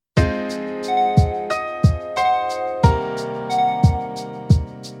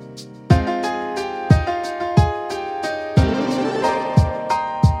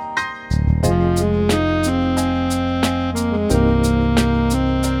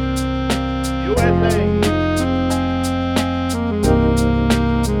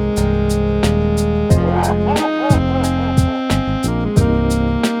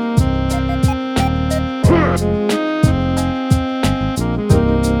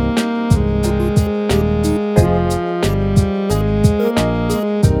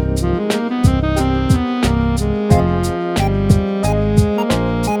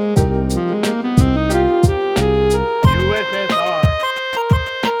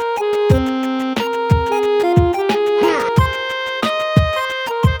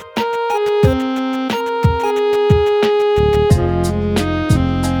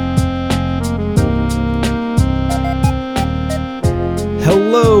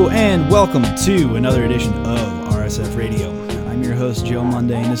Hello and welcome to another edition of RSF Radio. I'm your host, Joe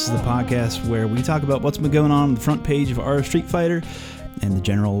Monday, and this is the podcast where we talk about what's been going on the front page of our Street Fighter and the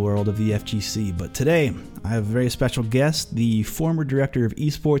general world of the FGC. But today, I have a very special guest, the former director of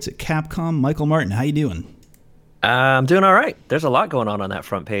esports at Capcom, Michael Martin. How you doing? I'm doing all right. There's a lot going on that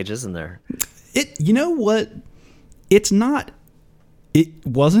front page, isn't there? You know what? It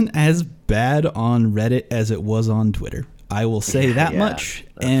wasn't as bad on Reddit as it was on Twitter. I will say that much.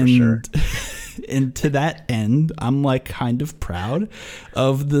 And for sure. And to that end, I'm like kind of proud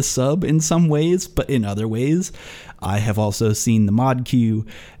of the sub in some ways, but in other ways, I have also seen the mod queue,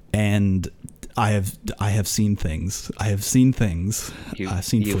 and I have seen things. I've seen footage.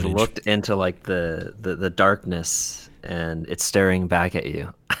 You've looked into like the darkness, and it's staring back at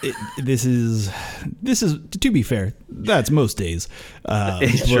you. This is to be fair, that's most days.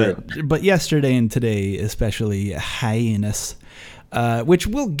 But yesterday and today, especially heinous, which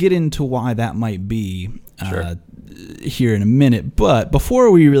we'll get into why that might be here in a minute. But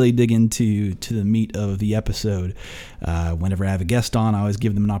before we really dig into the meat of the episode, whenever I have a guest on, I always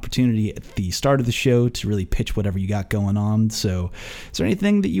give them an opportunity at the start of the show to really pitch whatever you got going on. So is there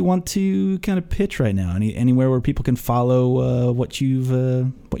anything that you want to kind of pitch right now? Anywhere where people can follow what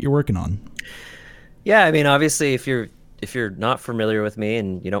you're working on? Yeah, I mean, obviously, if you're not familiar with me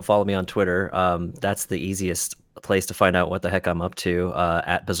and you don't follow me on Twitter, that's the easiest place to find out what the heck I'm up to,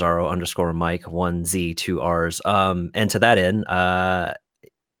 at Bizarro_Mike, 1Z, 2 R's. And to that end,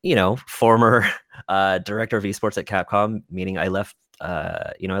 former director of esports at Capcom, meaning I left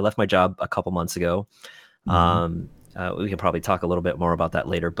my job a couple months ago. We can probably talk a little bit more about that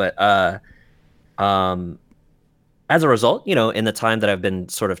later, but as a result, in the time that I've been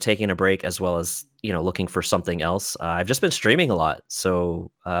sort of taking a break as well as, looking for something else, I've just been streaming a lot. So,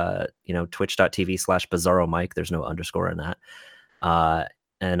 twitch.tv/BizarroMike, there's no underscore in that.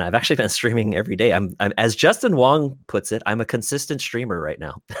 And I've actually been streaming every day. I'm as Justin Wong puts it, I'm a consistent streamer right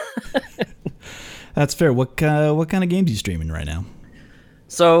now. That's fair. What kind of games are you streaming right now?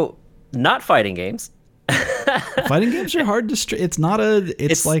 So, not fighting games. Fighting games are hard to stream. It's not a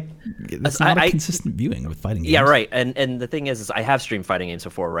consistent viewing with fighting games. Yeah, right. And the thing is I have streamed fighting games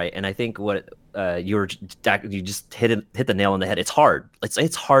before, right? And I think what you just hit the nail on the head. It's hard.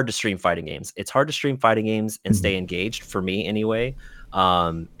 It's hard to stream fighting games. It's hard to stream fighting games and stay engaged, for me anyway.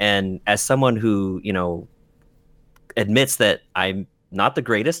 And as someone who admits that I'm not the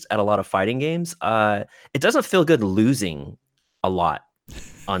greatest at a lot of fighting games, it doesn't feel good losing a lot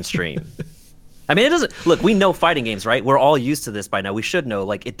on stream. I mean, it doesn't. Look, we know fighting games, right? We're all used to this by now. We should know.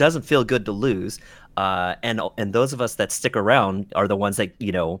 Like, it doesn't feel good to lose, and those of us that stick around are the ones that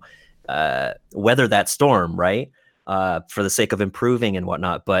weather that storm, right? For the sake of improving and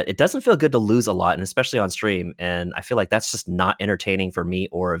whatnot. But it doesn't feel good to lose a lot, and especially on stream. And I feel like that's just not entertaining for me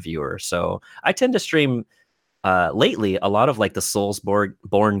or a viewer. So I tend to stream lately a lot of like the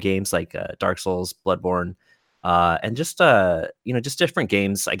Soulsborne games, like Dark Souls, Bloodborne. And just different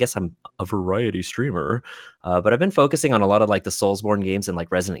games. I guess I'm a variety streamer, but I've been focusing on a lot of like the Soulsborne games and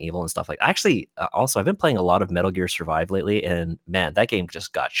like Resident Evil and stuff like that. Actually, also I've been playing a lot of Metal Gear Survive lately, and man, that game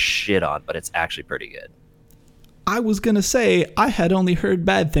just got shit on, but it's actually pretty good. I was going to say, I had only heard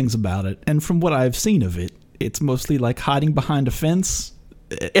bad things about it, and from what I've seen of it, it's mostly like hiding behind a fence.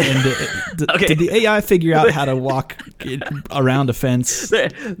 And did the AI figure out how to walk around a fence?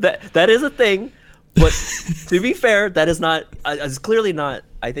 That is a thing. But to be fair, that is not, is clearly not,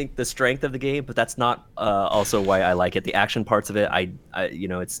 I think, the strength of the game, but that's not also why I like it. The action parts of it,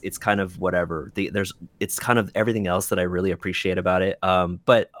 it's kind of whatever. It's kind of everything else that I really appreciate about it.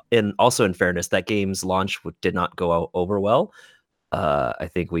 But also in fairness, that game's launch did not go out over well. I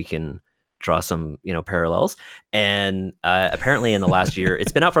think we can draw some, parallels. And apparently in the last year,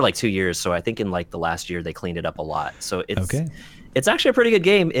 it's been out for like 2 years. So I think in like the last year, they cleaned it up a lot. So it's... Okay. It's actually a pretty good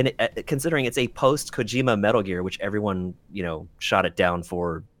game, considering it's a post-Kojima Metal Gear, which everyone, shot it down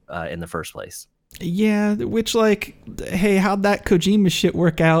for in the first place. Yeah, which, like, hey, how'd that Kojima shit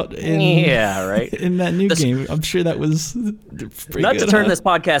work out in that new game? I'm sure that was pretty not good, to turn this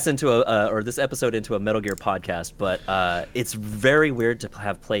podcast into this episode into a Metal Gear podcast, but it's very weird to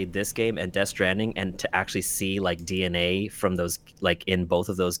have played this game and Death Stranding and to actually see like DNA from those, like, in both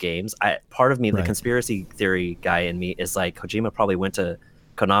of those games. Part of me, the conspiracy theory guy in me, is like, Kojima probably went to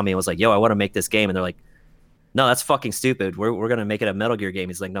Konami and was like, yo, I want to make this game, and they're like, no, that's fucking stupid. We're going to make it a Metal Gear game.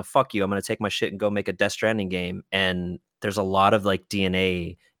 He's like, no, fuck you. I'm going to take my shit and go make a Death Stranding game. And there's a lot of like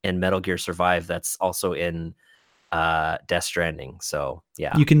DNA in Metal Gear Survive that's also in Death Stranding. So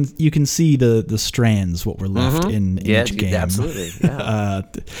yeah, you can see the strands, what were left in each game. Absolutely. Yeah.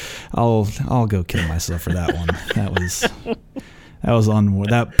 I'll go kill myself for that one.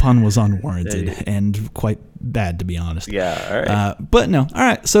 That pun was unwarranted and quite bad, to be honest. Yeah, all right. But no, all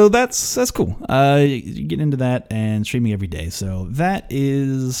right. So that's cool. You get into that and streaming every day. So that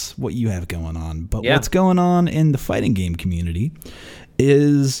is what you have going on. But what's going on in the fighting game community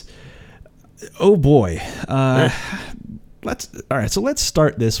is, oh boy. Let's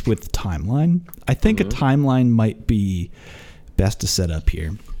start this with timeline. I think a timeline might be best to set up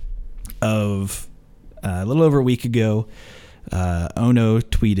here. Of a little over a week ago, Ono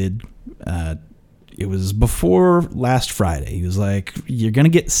tweeted, it was before last Friday. He was like, you're going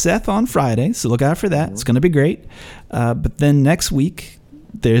to get Seth on Friday, so look out for that. It's going to be great. But then next week,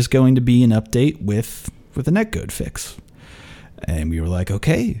 there's going to be an update with a netcode fix. And we were like,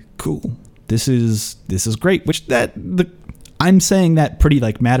 okay, cool. This is great. I'm saying that pretty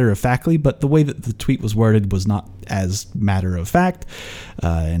like matter of factly, but the way that the tweet was worded was not as matter of fact.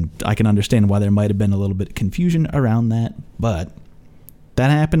 And I can understand why there might have been a little bit of confusion around that. But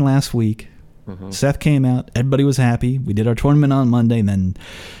that happened last week. Seth came out. Everybody was happy. We did our tournament on Monday. And then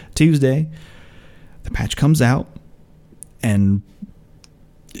Tuesday, the patch comes out. And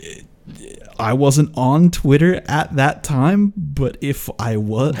I wasn't on Twitter at that time, but if I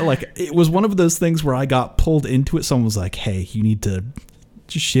was, like, it was one of those things where I got pulled into it. Someone was like, hey, you need to,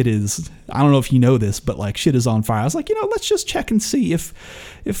 shit is, I don't know if you know this, but like shit is on fire. I was like, let's just check and see if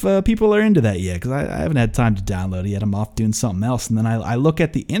people are into that yet. Because I haven't had time to download it yet. I'm off doing something else. And then I look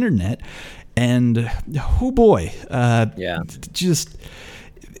at the internet and oh boy, just,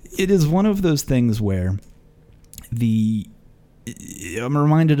 it is one of those things where I'm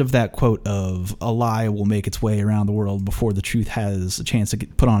reminded of that quote of a lie will make its way around the world before the truth has a chance to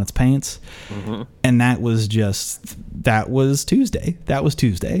get put on its pants. And that was Tuesday. That was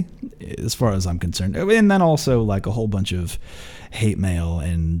Tuesday, as far as I'm concerned. And then also like a whole bunch of hate mail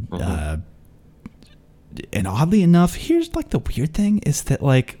and oddly enough, here's like the weird thing is that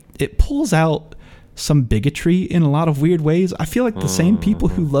like it pulls out some bigotry in a lot of weird ways. I feel like the same people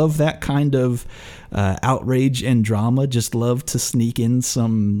who love that kind of outrage and drama just love to sneak in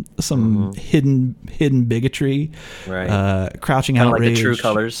some hidden bigotry, right? Crouching kind outrage, like the True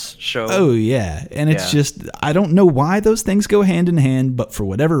Colors show. Oh yeah, and it's just I don't know why those things go hand in hand, but for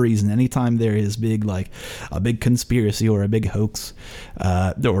whatever reason, anytime there is a big conspiracy or a big hoax,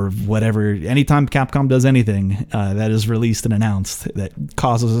 or whatever, anytime Capcom does anything that is released and announced that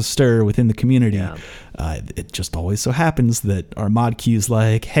causes a stir within the community. It just always so happens that our mod queue's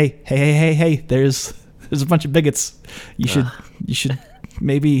like, hey, there's a bunch of bigots. You should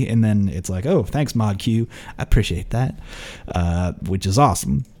maybe, and then it's like, oh, thanks mod queue. I appreciate that, which is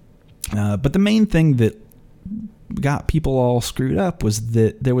awesome. But the main thing that got people all screwed up was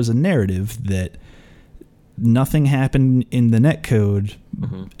that there was a narrative that nothing happened in the netcode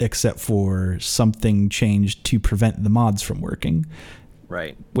except for something changed to prevent the mods from working.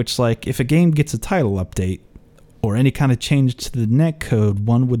 Right. Which, like, if a game gets a title update or any kind of change to the netcode,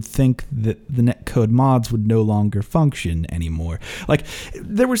 one would think that the netcode mods would no longer function anymore. Like,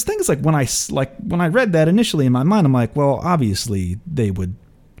 there was things like when I read that initially in my mind, I'm like, well, obviously they would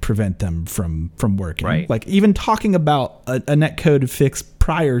prevent them from working. Right. Like, even talking about a netcode fix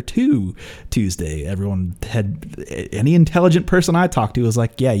prior to Tuesday, everyone had, any intelligent person I talked to was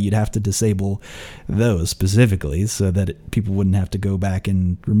like, yeah, you'd have to disable those specifically so that people wouldn't have to go back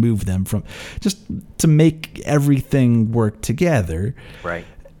and remove them from, just to make everything work together. Right.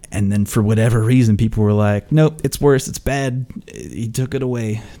 And then for whatever reason, people were like, nope, it's worse, it's bad, he took it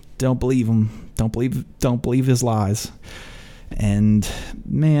away, don't believe him, don't believe his lies. And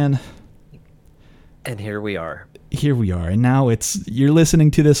man, and here we are. And now you're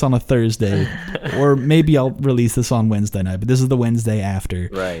listening to this on a Thursday, or maybe I'll release this on Wednesday night, but this is the Wednesday after,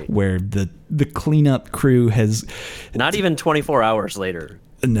 right, where the cleanup crew has not even 24 hours later.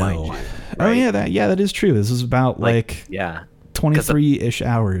 No. Right? Oh yeah, that is true. This is about 23-ish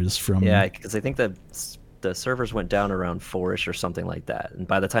hours from. Yeah, because I think the servers went down around 4-ish or something like that, and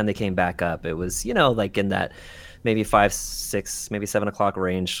by the time they came back up, it was like in that maybe 5, 6, maybe 7 o'clock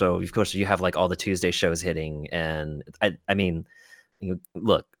range. So of course you have like all the Tuesday shows hitting, and I mean,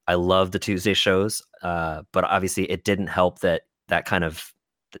 look, I love the Tuesday shows, but obviously it didn't help that kind of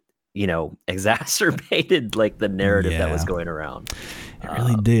exacerbated like the narrative that was going around. It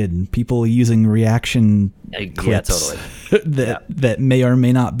really did. People using reaction clips that may or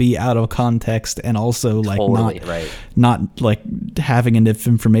may not be out of context, and also like not like having enough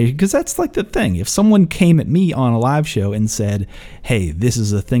information, because that's like the thing. If someone came at me on a live show and said, hey, this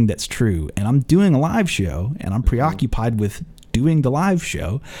is a thing that's true, and I'm doing a live show and I'm preoccupied with doing the live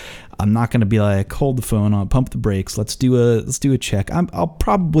show, I'm not going to be like, hold the phone on, pump the brakes, let's do a check. I'll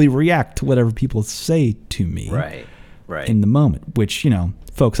probably react to whatever people say to me. Right. in the moment, which,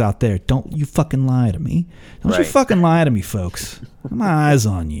 folks out there, don't you fucking lie to me. Don't you fucking lie to me, folks. My eyes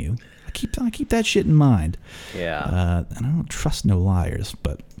on you. I keep that shit in mind. Yeah. And I don't trust no liars,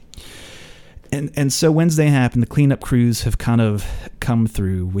 but... And so Wednesday happened. The cleanup crews have kind of come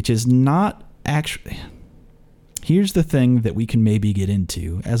through, which is not actually... Here's the thing that we can maybe get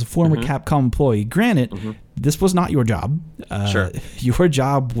into. As a former Capcom employee, granted, this was not your job. Sure. Your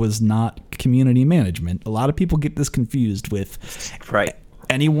job was not community management. A lot of people get this confused with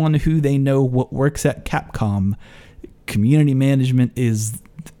anyone who they know what works at Capcom. Community management is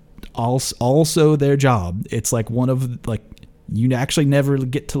also their job. It's like one of you actually never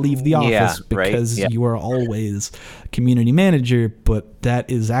get to leave the office because you are always community manager, but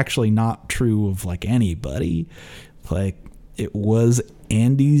that is actually not true of anybody. It was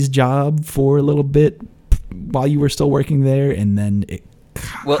Andy's job for a little bit while you were still working there, and then it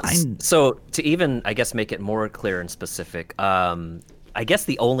so to even, I guess, make it more clear and specific, I guess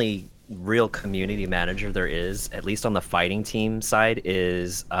the only real community manager there is, at least on the fighting team side,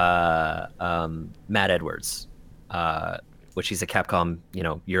 is Matt Edwards, which he's a Capcom,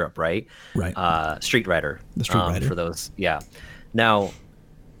 Europe, right? Right. Street Writer. The Street Writer. For those, yeah. Now,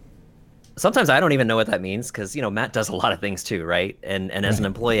 sometimes I don't even know what that means because, Matt does a lot of things too, right? And as an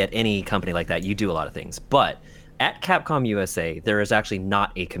employee at any company like that, you do a lot of things. But at Capcom USA, there is actually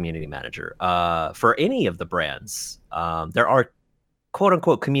not a community manager. For any of the brands, there are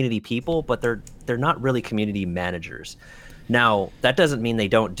quote-unquote community people, but they're not really community managers. Now, that doesn't mean they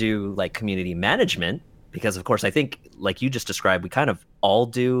don't do community management, because of course I think, like you just described, we kind of all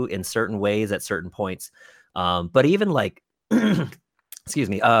do in certain ways at certain points. But even excuse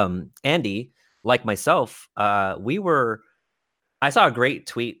me, Andy, like myself, I saw a great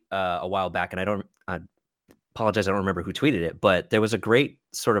tweet a while back, and I apologize, I don't remember who tweeted it, but there was a great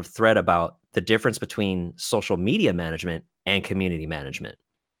sort of thread about the difference between social media management and community management.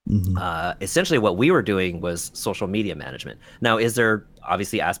 Essentially what we were doing was social media management. Now, is there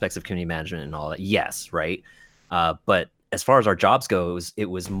obviously aspects of community management and all that? Yes, right? But as far as our jobs goes, it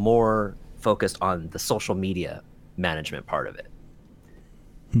was more focused on the social media management part of it.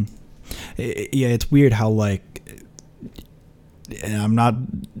 Yeah, it's weird how I'm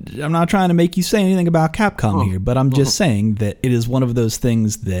not trying to make you say anything about Capcom here, but I'm just saying that it is one of those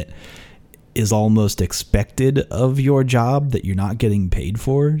things that is almost expected of your job that you're not getting paid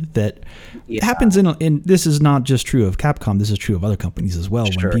for. That happens in this is not just true of Capcom, this is true of other companies as well.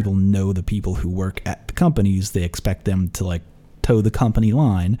 When people know the people who work at the companies, they expect them to toe the company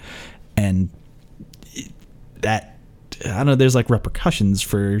line, and that, I don't know, there's repercussions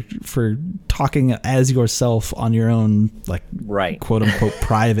for talking as yourself on your own quote unquote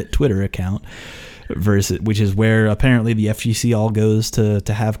private Twitter account, versus, which is where apparently the FGC all goes to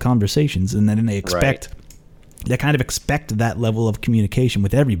have conversations, and then they kind of expect that level of communication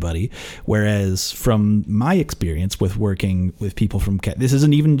with everybody. Whereas from my experience with working with people from this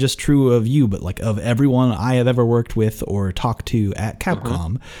isn't even just true of you, but of everyone I have ever worked with or talked to at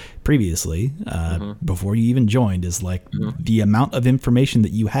Capcom previously, before you even joined, is the amount of information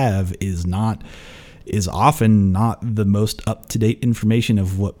that you have is often not the most up-to-date information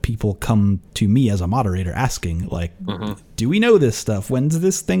of what people come to me as a moderator asking. Do we know this stuff? When's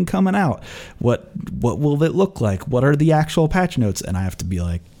this thing coming out? What will it look like? What are the actual patch notes? And I have to be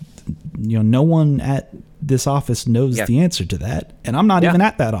no one at this office knows the answer to that. And I'm not even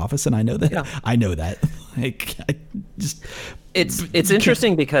at that office, and I know that. I know that. It's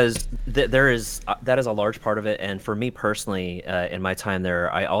interesting because that is a large part of it, and for me personally, in my time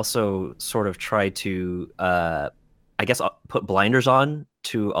there, I also sort of try to, I guess, put blinders on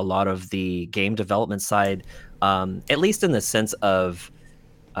to a lot of the game development side, at least in the sense of,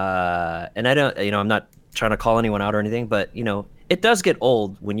 and I don't, I'm not trying to call anyone out or anything, but it does get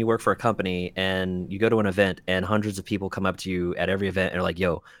old when you work for a company and you go to an event and hundreds of people come up to you at every event and are like,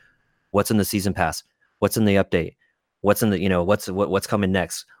 "Yo, what's in the season pass? What's in the update? What's in the, what's coming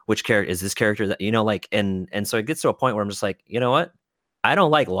next? Which character is this character that, and so it gets to a point where I'm just like, you know what? I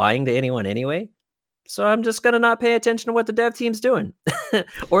don't like lying to anyone anyway. So I'm just going to not pay attention to what the dev team's doing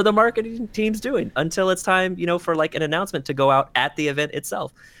or the marketing team's doing until it's time, for an announcement to go out at the event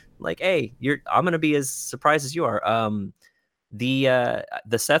itself. Hey, I'm going to be as surprised as you are.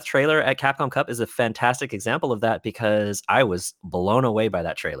 The Seth trailer at Capcom Cup is a fantastic example of that because I was blown away by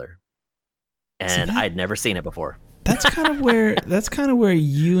that trailer and I'd never seen it before. That's kind of where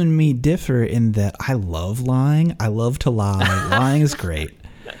you and me differ, in that I love lying. I love to lie. Lying is great.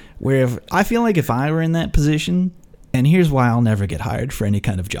 Where I feel like if I were in that position, And here's why I'll never get hired for any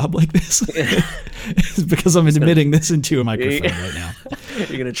kind of job like this. It's because I'm admitting this into a microphone right now.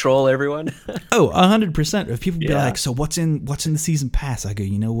 You're gonna troll everyone. 100%. If people be like, so what's in the season pass? I go,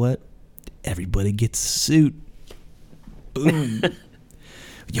 you know what? Everybody gets a suit. Boom.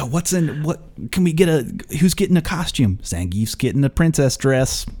 Yo, what can we get who's getting a costume? Zangief's getting a princess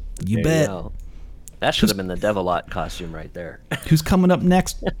dress. You bet. That should have been the Devilot costume right there. Who's coming up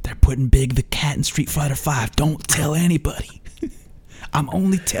next? They're putting Big the Cat in Street Fighter V. Don't tell anybody. I'm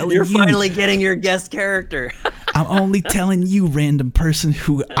only telling you. You're finally getting your guest character. I'm only telling you, random person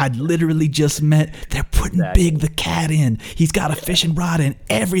who I literally just met. They're putting Big the Cat in. He's got a fishing rod and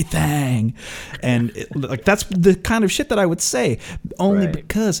everything. And that's the kind of shit that I would say. Only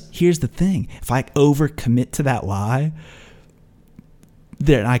because, here's the thing. If I overcommit to that lie,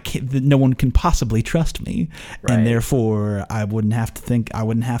 then no one can possibly trust me. And therefore, I wouldn't have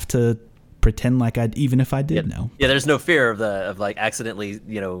to pretend like even if I did know. Yeah, there's no fear of like accidentally,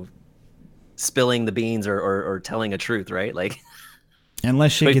 spilling the beans or telling a truth, right? Like,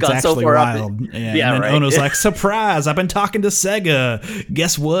 unless shit gets actually wild. And then Ono's like, surprise, I've been talking to Sega.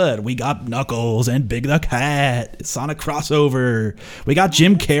 Guess what? We got Knuckles and Big the Cat. It's on a crossover. We got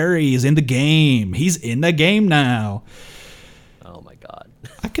Jim Carrey. He's in the game. He's in the game now. Oh my God.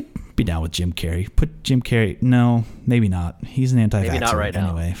 I could be down with Jim Carrey. Put Jim Carrey. No, maybe not. He's an anti-vaxxer. Maybe not right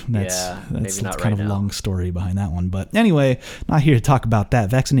anyway. Now. That's kind of a long story behind that one. But anyway, not here to talk about that.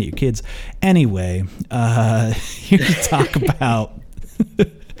 Vaccinate your kids. Anyway, here to talk about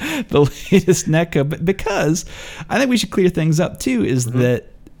the latest Netcode, because I think we should clear things up too, is that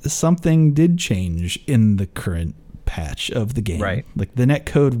something did change in the current patch of the game. Right. Like the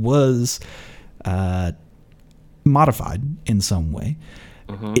Netcode was modified in some way.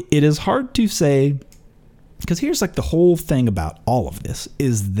 It is hard to say, because here's like the whole thing about all of this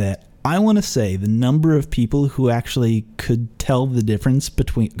is that I want to say the number of people who actually could tell the difference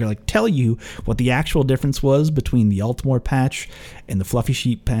between, or like tell you what the actual difference was between the Ultimore patch and the Fluffy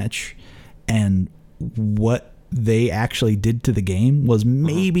Sheep patch and what they actually did to the game was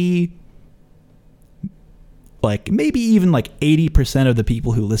maybe even 80% of the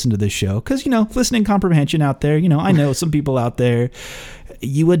people who listen to this show. Because, listening comprehension out there, I know some people out there,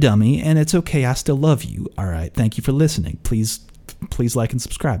 you a dummy, and it's okay. I still love you. All right. Thank you for listening. Please like and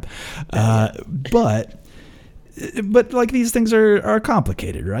subscribe. But like these things are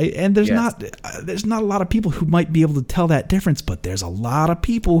complicated, right? And there's not a lot of people who might be able to tell that difference, but there's a lot of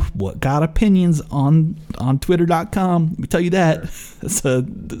people who got opinions on Twitter.com. Let me tell you that. There's a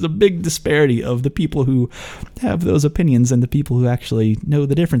big disparity of the people who have those opinions and the people who actually know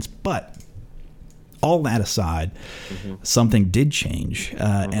the difference. But all that aside, something did change,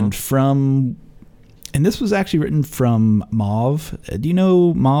 and this was actually written from Mauve. Do you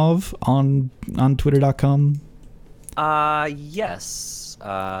know Mauve on Twitter.com? Yes.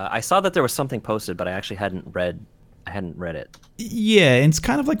 I saw that there was something posted, but I actually hadn't read it. Yeah, it's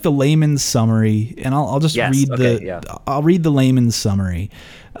kind of like the layman's summary, and I'll just read I'll read the layman's summary.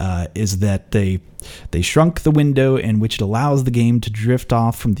 Is that they shrunk the window in which it allows the game to drift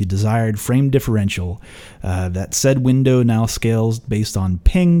off from the desired frame differential. That said window now scales based on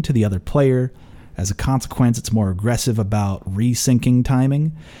ping to the other player. As a consequence, it's more aggressive about resyncing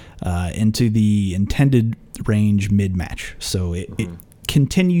timing into the intended range mid-match. So it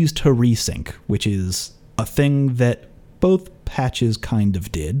continues to resync, which is a thing that both patches kind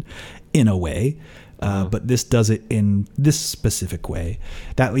of did in a way. But this does it in this specific way.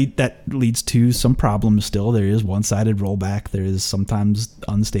 That leads to some problems still. There is one-sided rollback. There is sometimes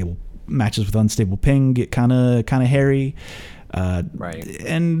unstable matches with unstable ping get kind of hairy.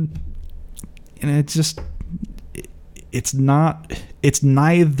 And it's just it's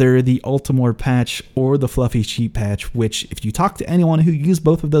neither the Ultimore patch or the Fluffy Sheep patch, which if you talk to anyone who used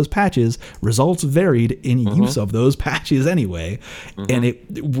both of those patches, results varied in use of those patches anyway. And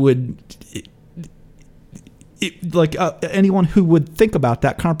anyone who would think about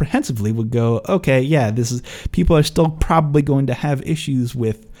that comprehensively would go, okay, yeah, people are still probably going to have issues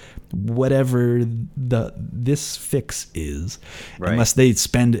with whatever this fix is, unless they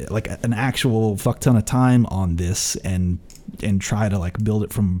spend like an actual fuck ton of time on this and try to like build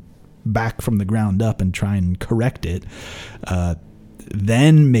it from the ground up and try and correct it.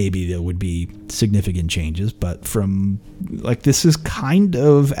 Then maybe there would be significant changes, but this is kind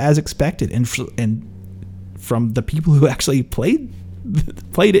of as expected, and from the people who actually played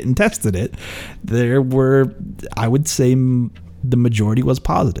it and tested it, there were, I would say, the majority was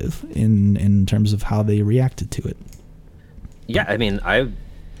positive in terms of how they reacted to it. Yeah, I mean,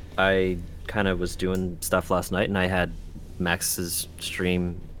 I kind of was doing stuff last night, and I had Max's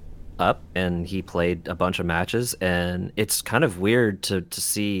stream up and he played a bunch of matches, and it's kind of weird to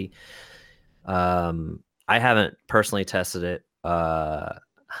see. I haven't personally tested it,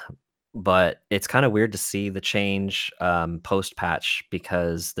 but it's kind of weird to see the change post patch,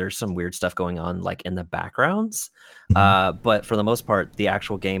 because there's some weird stuff going on like in the backgrounds. But for the most part, the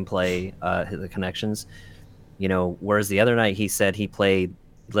actual gameplay, the connections, whereas the other night he said he played,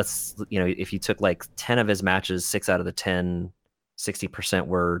 if you took like 10 of his matches, 6 out of the 10, 60%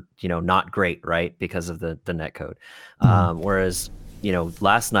 were, not great, right? Because of the netcode. Whereas,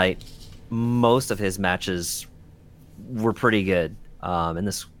 last night, most of his matches were pretty good. And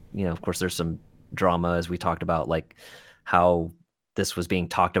this, of course, there's some drama, as we talked about, like how this was being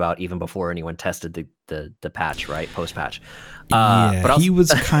talked about even before anyone tested the patch, right? Post patch. But he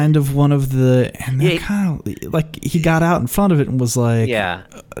was kind of one of the, and kind of like he got out in front of it and was like,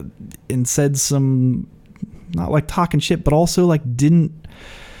 and said some, not like talking shit, but also like didn't.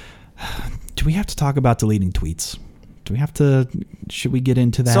 Do we have to talk about deleting tweets? Do we have to? Should we get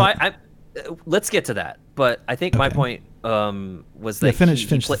into that? So I let's get to that. But I think my point was that finish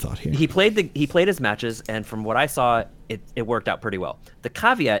the thought here. He played his matches, and from what I saw, it worked out pretty well. The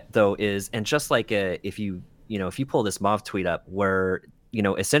caveat though is, and just like if you pull this Mauve tweet up, where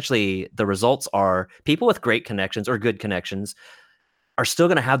essentially the results are people with great connections or good connections are still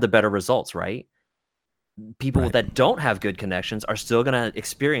going to have the better results, right? People that don't have good connections are still going to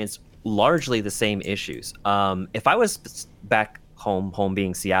experience largely the same issues. If I was back home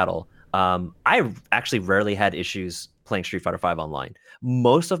being Seattle, I actually rarely had issues playing Street Fighter V online.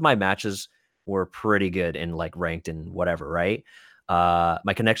 Most of my matches were pretty good and like ranked and whatever, right?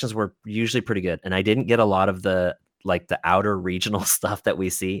 My connections were usually pretty good, and I didn't get a lot of the outer regional stuff that we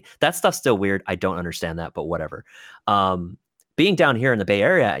see. That stuff's still weird. I don't understand that, but whatever. Being down here in the Bay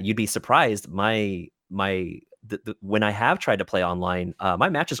Area, you'd be surprised. When I have tried to play online, my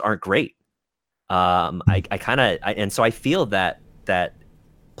matches aren't great. And so I feel that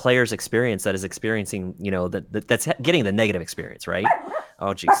player's experience that is experiencing, that's getting the negative experience, right?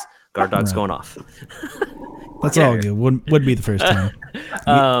 Oh, geez, guard dog's going off. That's all good. Would be the first time.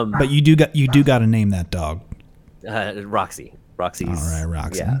 But you do got to name that dog. Roxy. Roxy's. All right,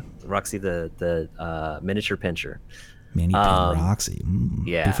 Roxy. Yeah, Roxy, the miniature pincher. Mini pin Roxy.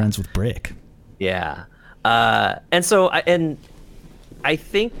 Be friends with Brick. Yeah. And so I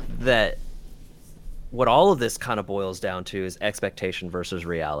think that what all of this kind of boils down to is expectation versus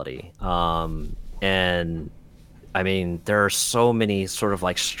reality. And I mean, there are so many sort of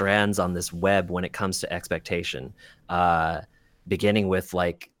like strands on this web when it comes to expectation, beginning with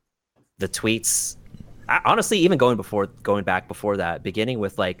like the tweets. Honestly, even going back before that, beginning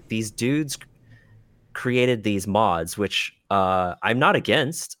with like these dudes created these mods, which I'm not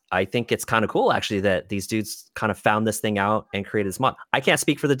against. I think it's kind of cool actually that these dudes kind of found this thing out and created this mod. I can't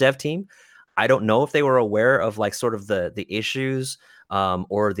speak for the dev team. I don't know if they were aware of like sort of the issues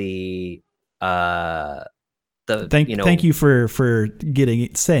or the thank you for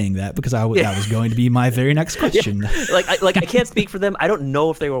saying that, because that was going to be my very next question. Like I can't speak for them. I don't know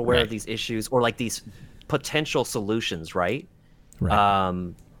if they were aware of these issues or like these potential solutions, right?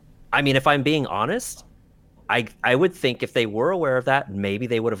 I mean, if I'm being honest, I would think if they were aware of that, maybe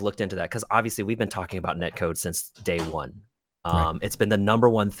they would have looked into that, because obviously we've been talking about netcode since day one. It's been the number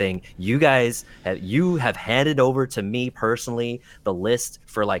one thing. You guys have handed over to me personally the list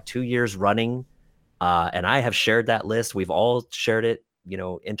for like 2 years running, and I have shared that list. We've all shared it,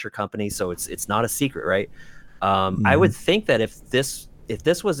 intercompany, so it's not a secret, right? I would think that if this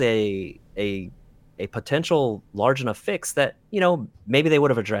was a potential large enough fix, that maybe they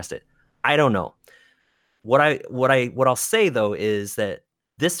would have addressed it. I don't know. What I'll say though is that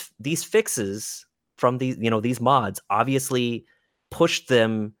these fixes from these mods obviously pushed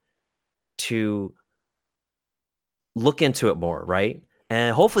them to look into it more, right?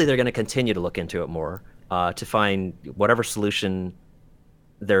 And hopefully they're going to continue to look into it more to find whatever solution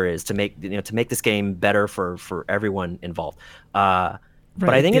there is to make this game better for everyone involved. But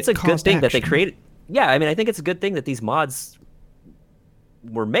I think it's a good thing that they created. Yeah, I mean, I think it's a good thing that these mods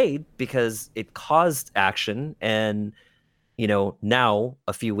were made, because it caused action. And now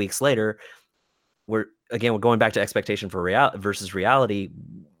a few weeks later, we're going back to expectation versus reality.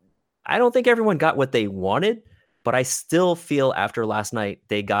 I don't think everyone got what they wanted, but I still feel after last night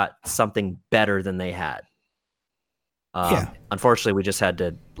they got something better than they had. Unfortunately, we just had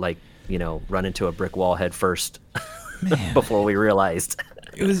to run into a brick wall head first before we realized.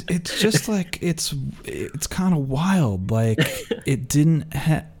 It's just like it's kind of wild. Like it didn't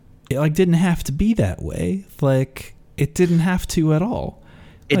have to be that way. Like it didn't have to at all.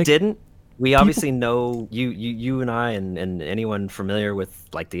 It didn't. we obviously know you and I and anyone familiar with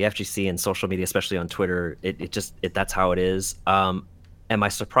like the FGC and social media, especially on Twitter, that's how it is. Am I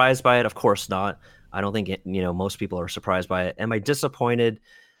surprised by it? Of course not. I don't think most people are surprised by it. Am I disappointed,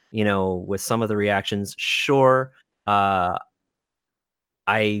 with some of the reactions? Sure. I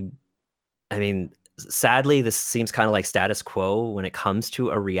mean, sadly, this seems kind of like status quo when it comes to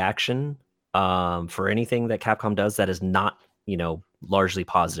a reaction for anything that Capcom does that is not, largely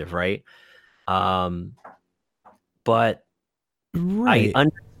positive, right? But Right. I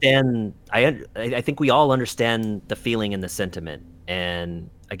understand. I think we all understand the feeling and the sentiment. And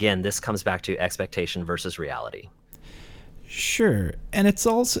again, this comes back to expectation versus reality. Sure. And it's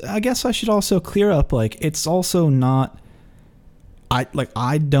also, I guess I should also clear up, like, it's also not, I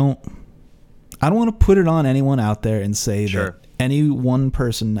don't want to put it on anyone out there and say that any one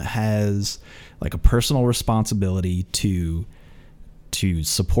person has like a personal responsibility to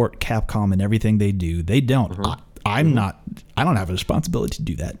support Capcom and everything they do. They don't. I don't have a responsibility to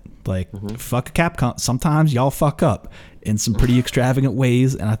do that. Like, fuck Capcom. Sometimes y'all fuck up in some pretty extravagant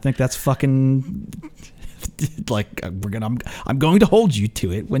ways, and I think that's fucking like I'm going to hold you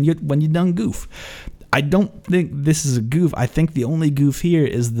to it when you done goof. I don't think this is a goof. I think the only goof here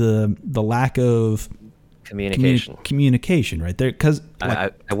is the lack of communication right there, because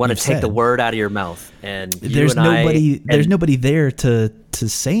I want to take the word out of your mouth, and there's nobody there to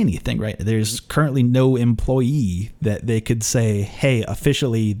say anything, right? There's currently no employee that they could say, hey,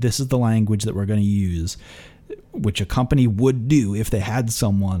 officially this is the language that we're going to use, which a company would do if they had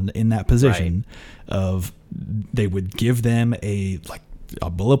someone in that position. Of they would give them a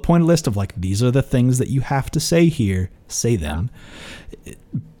bullet point list of like, these are the things that you have to say here, say them.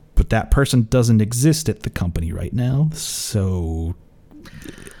 But that person doesn't exist at the company right now. So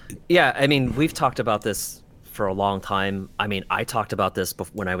yeah, I mean, we've talked about this for a long time. I mean, I talked about this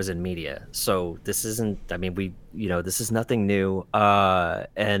when I was in media. So this isn't, I mean, this is nothing new.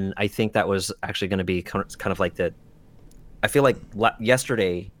 And I think that was actually going to be kind of like that. I feel like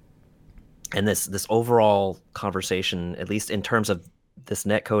yesterday and this overall conversation, at least in terms of this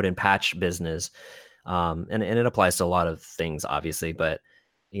netcode and patch business, and it applies to a lot of things, obviously, but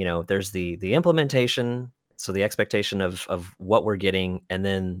there's the implementation, so the expectation of what we're getting, and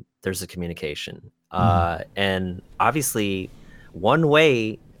then there's the communication. And obviously, one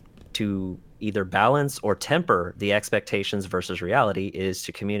way to either balance or temper the expectations versus reality is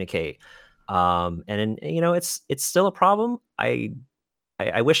to communicate. And it's still a problem. I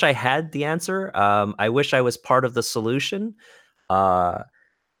wish I had the answer. I wish I was part of the solution. If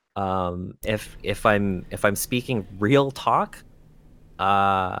I'm speaking real talk,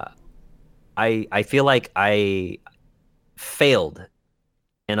 I feel like I failed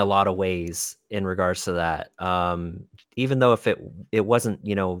in a lot of ways in regards to that. Even though if it wasn't,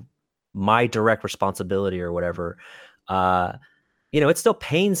 my direct responsibility or whatever, it still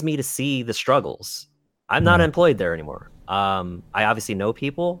pains me to see the struggles. I'm not employed there anymore. I obviously know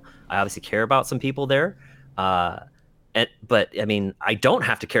people. I obviously care about some people there. But I mean, I don't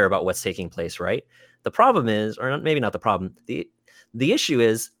have to care about what's taking place, right? The problem is, or maybe not the problem, the issue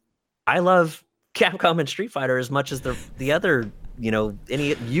is, I love Capcom and Street Fighter as much as the other,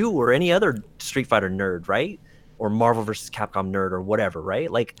 any other Street Fighter nerd, right? Or Marvel vs. Capcom nerd or whatever, right?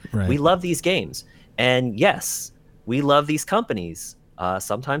 Like, we love these games. And yes, we love these companies,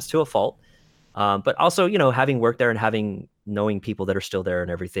 sometimes to a fault. But also, having worked there and knowing people that are still there and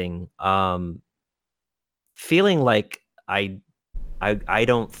everything, feeling like I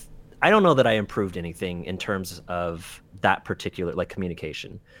don't know that I improved anything in terms of that particular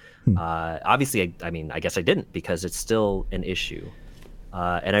communication. Obviously, I mean, I guess I didn't, because it's still an issue,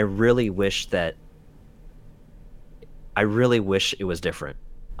 and I really wish it was different.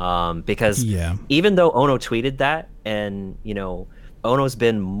 Because even though Ono tweeted that, and Ono's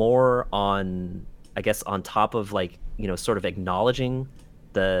been more on, I guess, on top of sort of acknowledging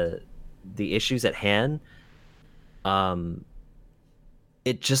the issues at hand.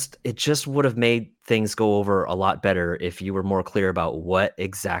 It just would have made things go over a lot better if you were more clear about what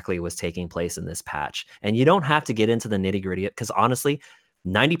exactly was taking place in this patch. And you don't have to get into the nitty-gritty, because honestly,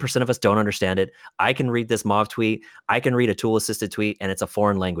 90% of us don't understand it. I can read this Mauve tweet, I can read a tool-assisted tweet, and it's a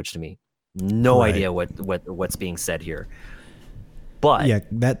foreign language to me. No idea what's being said here. But yeah,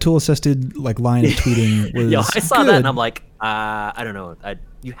 that tool-assisted line of tweeting was I saw good. that and I'm like, I don't know.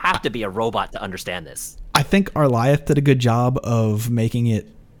 You have to be a robot to understand this. I think Arliath did a good job of making it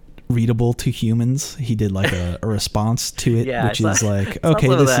readable to humans. He did a response to it, which is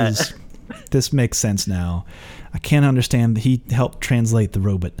okay, this makes sense now. I can't understand. He helped translate the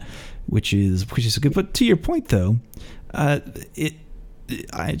robot, which is good. But to your point, though,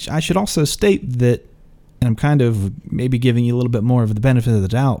 I should also state that, and I'm kind of maybe giving you a little bit more of the benefit of the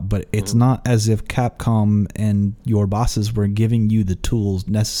doubt, but it's not as if Capcom and your bosses were giving you the tools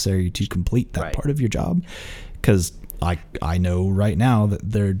necessary to complete that part of your job. Because I know right now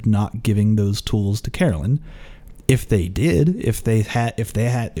that they're not giving those tools to Carolyn. If they did, if they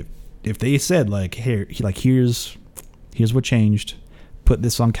said like, here's what changed, put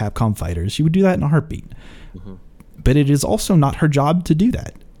this on Capcom Fighters, she would do that in a heartbeat. But it is also not her job to do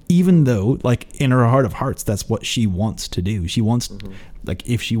that. Even though, like, in her heart of hearts, that's what she wants to do. She wants, like,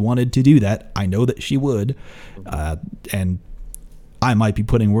 if she wanted to do that, I know that she would. And I might be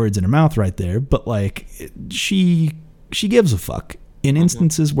putting words in her mouth right there, but, like, she gives a fuck in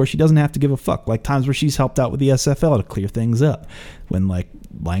instances where she doesn't have to give a fuck. Like, times where she's helped out with the SFL to clear things up when, like,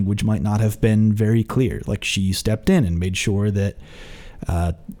 language might not have been very clear. Like, she stepped in and made sure that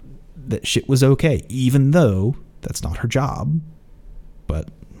that shit was okay, even though that's not her job. But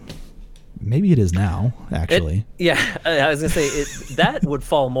maybe it is now, actually. I was gonna say that would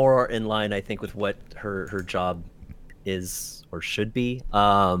fall more in line, I think, with what her job is or should be.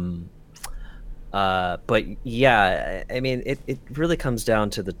 But yeah, I mean, it really comes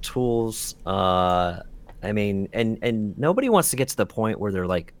down to the tools. I mean, and nobody wants to get to the point where they're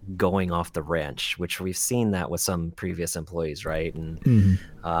like going off the ranch, which we've seen that with some previous employees, right? And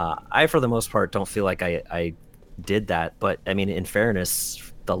I, for the most part, don't feel like I did that. But I mean, in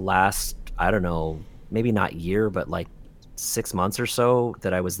fairness, the last, I don't know, maybe not year, but like 6 months or so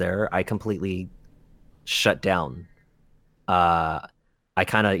that I was there, I completely shut down. I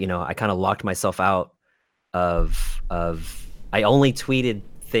kind of locked myself out of I only tweeted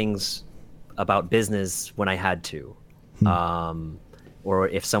things about business when I had to. Or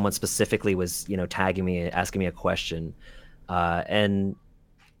if someone specifically was, tagging me, asking me a question. And,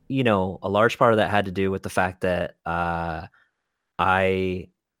 a large part of that had to do with the fact that I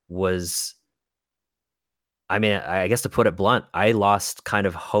guess to put it blunt, I lost kind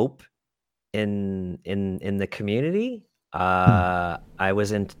of hope in the community. I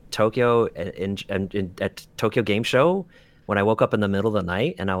was in Tokyo at Tokyo Game Show when I woke up in the middle of the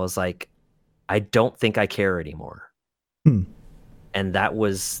night, and I was like, I don't think I care anymore. And that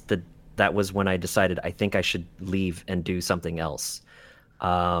was when I decided I think I should leave and do something else.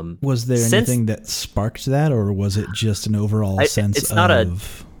 Was there anything that sparked that, or was it just an overall sense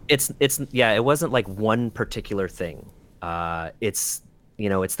of? It wasn't like one particular thing. It's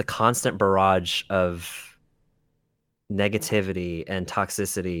the constant barrage of negativity and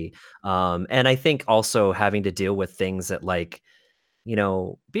toxicity. And I think also having to deal with things that, like,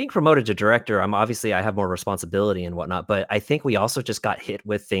 being promoted to director, I have more responsibility and whatnot, but I think we also just got hit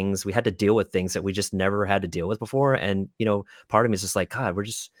with things. We had to deal with things that we just never had to deal with before. And, part of me is just like, God, we're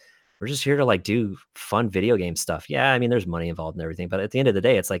just here to like do fun video game stuff. Yeah. I mean, there's money involved and everything, but at the end of the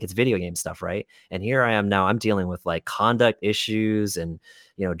day, it's like, it's video game stuff. Right. And here I am now, I'm dealing with like conduct issues and,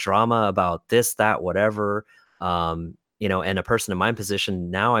 drama about this, that, whatever. And a person in my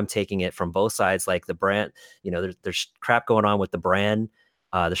position now, I'm taking it from both sides. Like the brand, there's crap going on with the brand,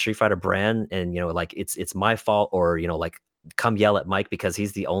 the Street Fighter brand, and like it's my fault, or like come yell at Mike because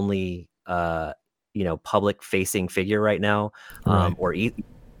he's the only public facing figure right now, Right. or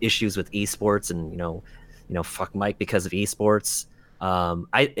issues with esports, and fuck Mike because of esports.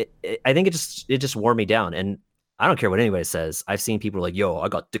 I think it just wore me down, and I don't care what anybody says. I've seen people like, yo, I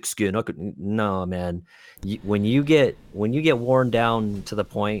got thick skin. No, man. When you get worn down to the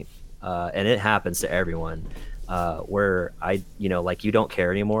point, and it happens to everyone, where like you don't care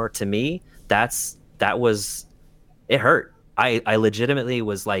anymore. To me, it hurt. I legitimately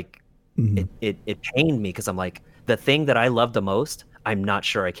was like, it pained me because I'm like, the thing that I love the most, I'm not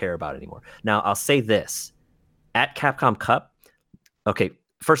sure I care about anymore. Now, I'll say this. At Capcom Cup, okay,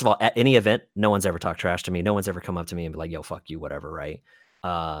 first of all, at any event, no one's ever talked trash to me. No one's ever come up to me and be like, yo, fuck you, whatever, right?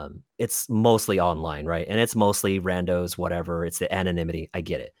 It's mostly online, right? And it's mostly randos, whatever. It's the anonymity. I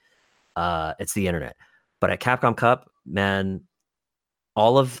get it. It's the internet. But at Capcom Cup, man,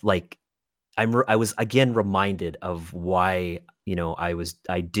 all of like, I was again reminded of why,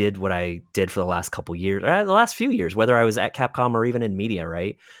 I did what I did for the last couple years, or the last few years, whether I was at Capcom or even in media,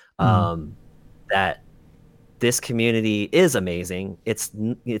 right? That this community is amazing. It's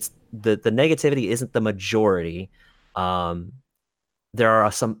the negativity isn't the majority. There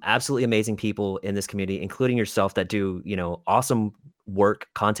are some absolutely amazing people in this community, including yourself, that do, awesome work,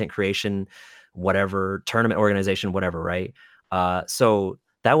 content creation, whatever, tournament organization, whatever, right? So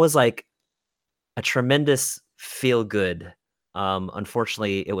that was like a tremendous feel good.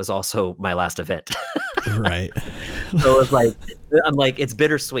 Unfortunately, it was also my last event. Right. So it's like, I'm like, it's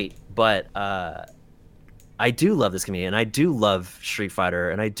bittersweet, but I do love this community, and I do love Street Fighter,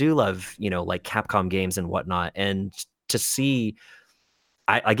 and I do love, like Capcom games and whatnot. And to see,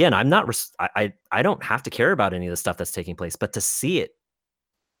 I'm not, I don't have to care about any of the stuff that's taking place, but to see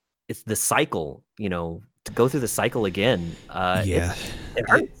it's the cycle, to go through the cycle again. Yeah. It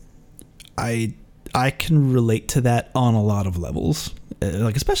hurts. I can relate to that on a lot of levels.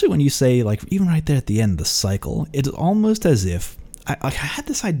 Like, especially when you say, like, even right there at the end, the cycle, it's almost as if I had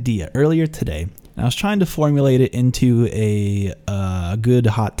this idea earlier today, and I was trying to formulate it into a good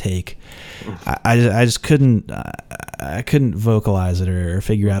hot take. I just couldn't vocalize it or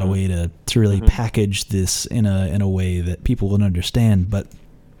figure out a way to really package this in a way that people would understand. But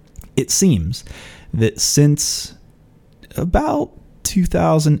it seems that since about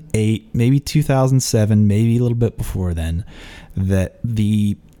 2008, maybe 2007, maybe a little bit before then, that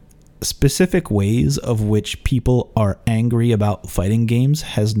the specific ways of which people are angry about fighting games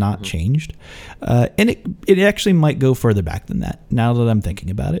has not changed. And it actually might go further back than that, now that I'm thinking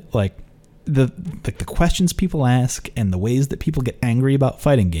about it. Like, the questions people ask and the ways that people get angry about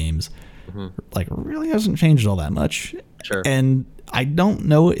fighting games, like, really hasn't changed all that much. Sure. And I don't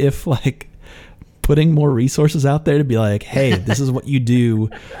know if, like, putting more resources out there to be like, hey, this is what you do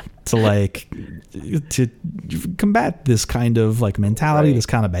to combat this kind of, like, mentality, this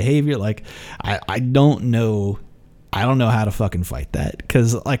kind of behavior. Like, I don't know how to fucking fight that,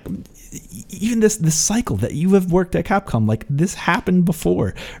 because, like, even this cycle that you have worked at Capcom, like, this happened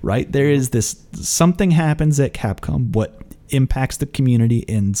before, right? There is this, something happens at Capcom what impacts the community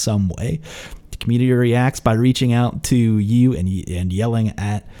in some way. The community reacts by reaching out to you and yelling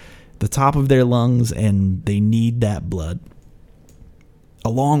at the top of their lungs, and they need that blood.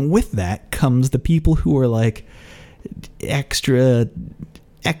 Along with that comes the people who are, like, extra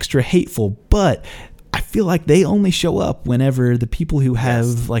hateful, but I feel like they only show up whenever the people who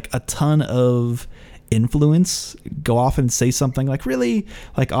have like a ton of influence go off and say something, like, really,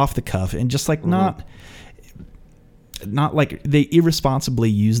 like, off the cuff, and just, like, not like they irresponsibly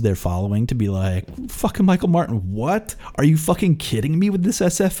use their following to be like, fucking Michael Martin, what? Are you fucking kidding me with this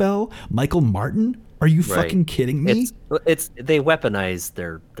SFL? Michael Martin? Are you fucking kidding me? It's they weaponize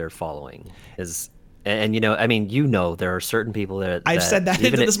their following. And I mean, there are certain people that I've said that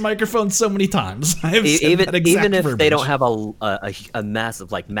into this microphone so many times. I've said that exact even if verbiage. they don't have a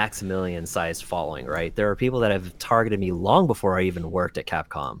massive, like, Maximilian sized following, right? There are people that have targeted me long before I even worked at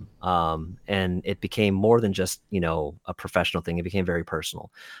Capcom, and it became more than just a professional thing. It became very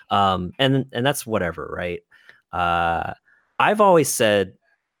personal, and that's whatever, right? I've always said,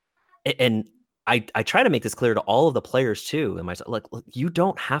 and I try to make this clear to all of the players too, and myself, like, look, you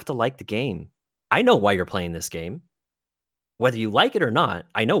don't have to like the game. I know why you're playing this game. Whether you like it or not,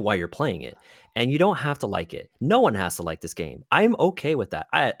 I know why you're playing it. And you don't have to like it. No one has to like this game. I'm okay with that.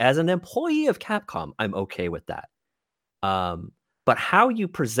 As an employee of Capcom, I'm okay with that. But how you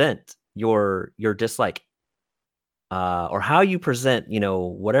present your dislike, or how you present,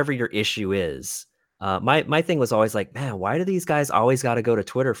 whatever your issue is. My thing was always like, man, why do these guys always got to go to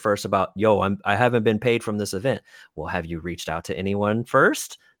Twitter first about, I haven't been paid from this event? Well, have you reached out to anyone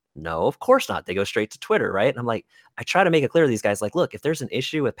first? No, of course not. They go straight to Twitter, right? And I'm like, I try to make it clear to these guys, like, look, if there's an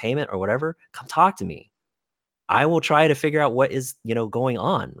issue with payment or whatever, come talk to me. I will try to figure out what is, going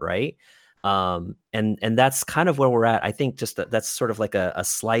on, right? And that's kind of where we're at. I think just that's sort of like a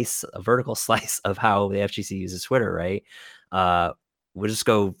vertical slice of how the FGC uses Twitter, right? We'll just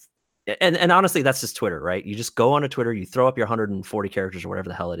go, and honestly, that's just Twitter, right? You just go on a Twitter, you throw up your 140 characters or whatever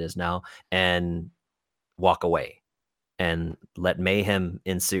the hell it is now, and walk away. And let mayhem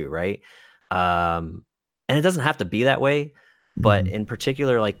ensue, right? And it doesn't have to be that way, but in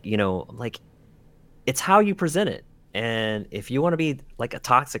particular, like, it's how you present it. And if you want to be like a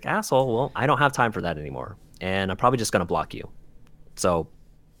toxic asshole, well, I don't have time for that anymore. And I'm probably just going to block you. So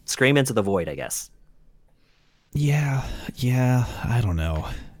scream into the void, I guess. Yeah, I don't know.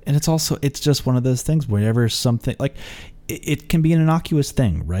 And it's just one of those things, whenever something, like, it can be an innocuous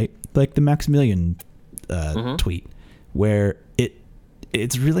thing, right? Like the Maximilian tweet, where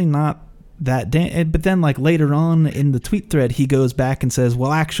it's really not that but then, like, later on in the tweet thread, he goes back and says,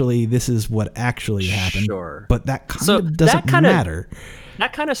 well, actually, this is what actually happened. Sure. But that kind of doesn't matter.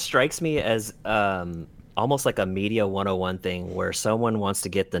 That kind of strikes me as almost like a media 101 thing, where someone wants to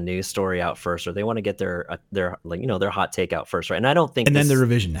get the news story out first, or they want to get their like, their hot take out first, right? And I don't think then the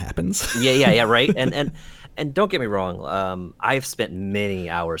revision happens. yeah, right. And don't get me wrong, I've spent many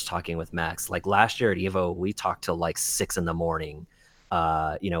hours talking with Max. Like last year at Evo, we talked till like 6 a.m. one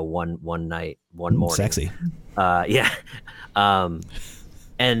night, one morning. Sexy. Yeah. And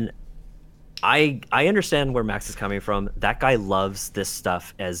I understand where Max is coming from. That guy loves this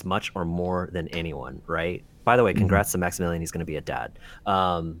stuff as much or more than anyone, right? By the way, congrats to Maximilian. He's going to be a dad.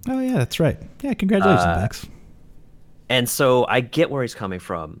 Oh yeah, that's right. Yeah, congratulations, Max. And so I get where he's coming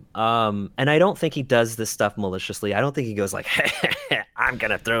from. And I don't think he does this stuff maliciously. I don't think he goes like, I'm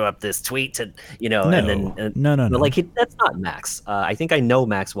going to throw up this tweet to, No. No. Like that's not Max. I think I know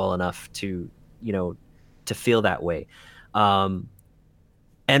Max well enough to, to feel that way. And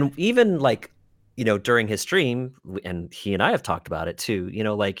even like, during his stream, and he and I have talked about it too,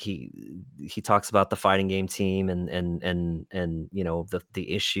 like he talks about the fighting game team and the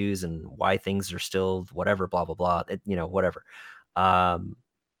issues and why things are still whatever, blah, blah, blah, whatever.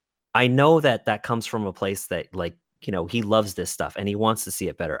 I know that comes from a place that like, he loves this stuff and he wants to see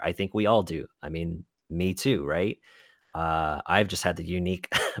it better. I think we all do. I mean, me too. Right. I've just had the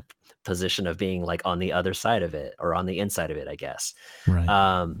unique position of being like on the other side of it or on the inside of it, I guess.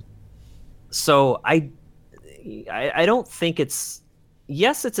 Right. So I don't think it's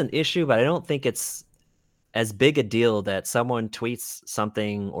an issue, but I don't think it's as big a deal that someone tweets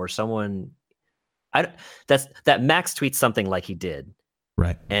something or that Max tweets something like he did.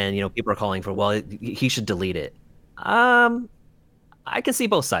 Right. And, people are calling for, well, he should delete it. I can see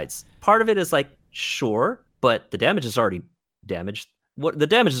both sides. Part of it is like, sure, but the damage is already damaged. The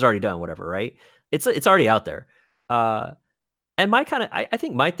damage is already done, whatever, right? It's already out there. And I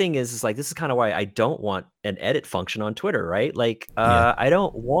think my thing is like, this is kind of why I don't want an edit function on Twitter, right? Like,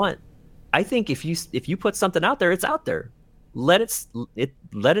 I think if you put something out there, it's out there. Let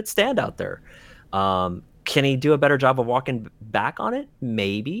it stand out there. Can he do a better job of walking back on it?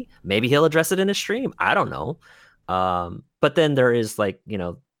 Maybe he'll address it in his stream. I don't know. But then there is like,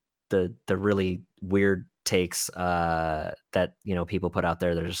 the really weird takes that, people put out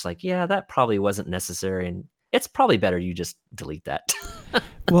there. They're just like, yeah, that probably wasn't necessary. And it's probably better you just delete that.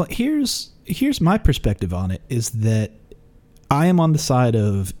 Well, here's my perspective on it is that I am on the side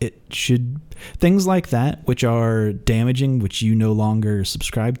of things like that, which are damaging, which you no longer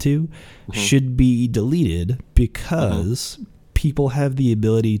subscribe to, should be deleted because people have the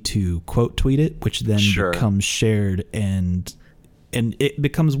ability to quote tweet it, which then becomes shared and it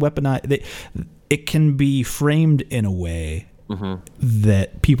becomes weaponized. It can be framed in a way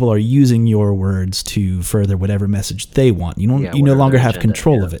that people are using your words to further whatever message they want. You no longer have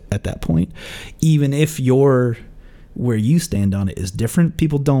control of it at that point. Even if where you stand on it is different,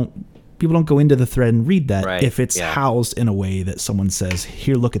 people don't go into the thread and read that if it's housed in a way that someone says,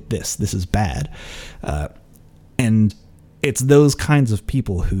 here, look at this is bad. And it's those kinds of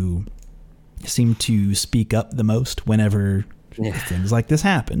people who seem to speak up the most whenever things like this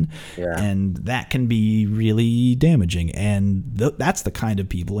happen. And that can be really damaging. And that's the kind of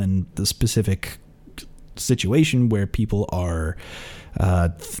people in the specific situation where people are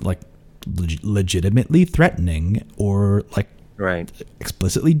like legitimately threatening or like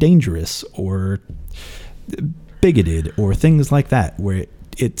explicitly dangerous or bigoted or things like that, where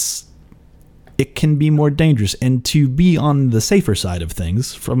it can be more dangerous. And to be on the safer side of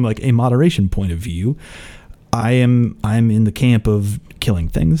things from like a moderation point of view, I'm in the camp of killing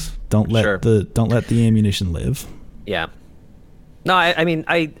things. Don't let the ammunition live. Yeah. No, I mean,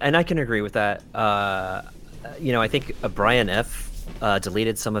 I can agree with that. I think Brian F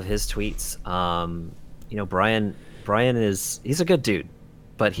deleted some of his tweets. Brian he's a good dude,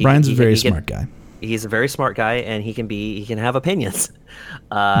 but Brian's a very smart guy. He's a very smart guy, and he can have opinions,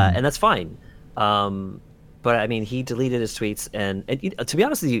 and that's fine. But I mean, he deleted his tweets, and to be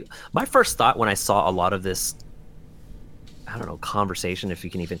honest with you, my first thought when I saw a lot of this, I don't know, conversation, if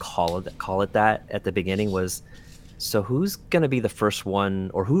you can even call it that, at the beginning was, so who's going to be the first one,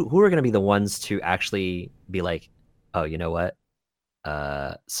 or who are going to be the ones to actually be like, oh, you know what?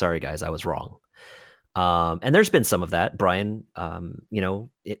 Sorry guys, I was wrong. And there's been some of that. Brian,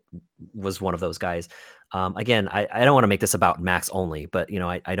 it was one of those guys. Again, I don't want to make this about Max only, but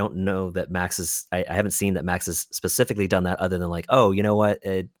I don't know that I haven't seen that Max has specifically done that, other than like, oh, you know what?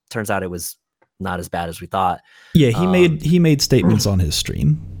 It turns out it was not as bad as we thought. Yeah, he made statements on his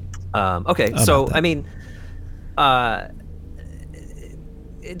stream. Okay, so that. I mean,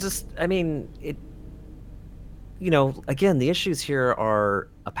 again, the issues here are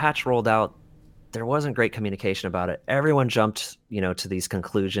a patch rolled out. There wasn't great communication about it. Everyone jumped, to these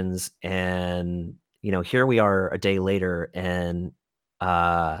conclusions, and here we are a day later, and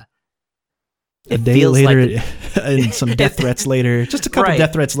and some death threats later, just a couple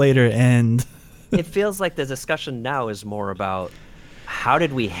death threats later, and it feels like the discussion now is more about how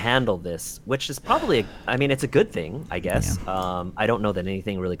did we handle this, which is probably, it's a good thing, I guess. Yeah. I don't know that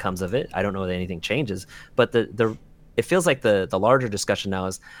anything really comes of it. I don't know that anything changes, but it feels like the larger discussion now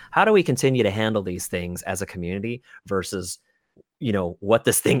is, how do we continue to handle these things as a community versus, what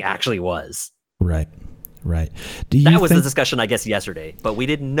this thing actually was. Right. Right. That was the discussion, I guess, yesterday, but we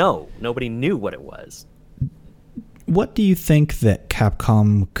didn't know. Nobody knew what it was. What do you think that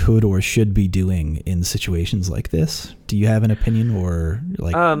Capcom could or should be doing in situations like this? Do you have an opinion, or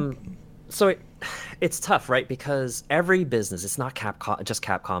like? So it's tough, right? Because every business, it's not Capcom, just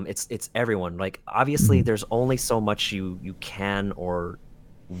Capcom. It's everyone. Like, obviously, there's only so much you can or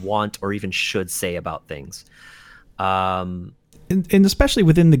want or even should say about things. And especially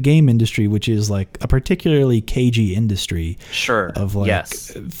within the game industry, which is like a particularly cagey industry. Sure. Of like,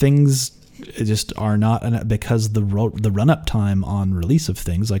 yes. Things just are not, because the run up time on release of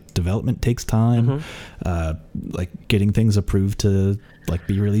things, like development takes time, like getting things approved to like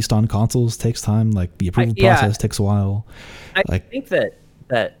be released on consoles takes time. Like the approval process takes a while. I think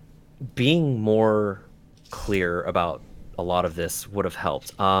that being more clear about a lot of this would have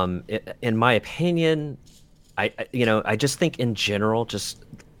helped. In my opinion, I just think in general, just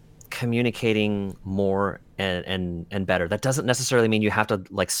communicating more and better. That doesn't necessarily mean you have to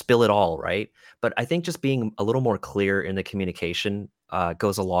like spill it all, right? But I think just being a little more clear in the communication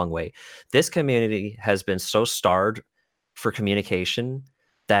goes a long way. This community has been so starved for communication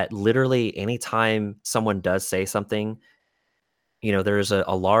that literally anytime someone does say something, there's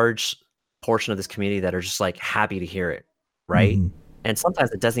a large portion of this community that are just like happy to hear it, right? And sometimes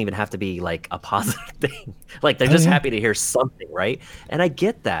it doesn't even have to be like a positive thing. Like they're just happy to hear something, right? And I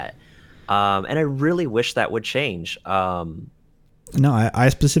get that. And I really wish that would change. No, I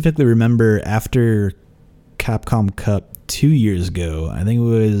specifically remember after Capcom Cup 2 years ago, I think it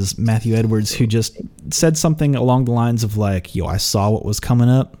was Matthew Edwards who just said something along the lines of like, "Yo, I saw what was coming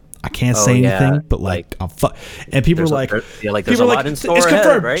up. I can't say anything, but like, I'll fuck." And people were like, there's a lot in store it's ahead,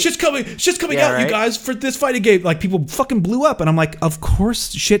 confirmed. Right? Shit's coming out, right? You guys, for this fighting game. Like, people fucking blew up, and I'm like, of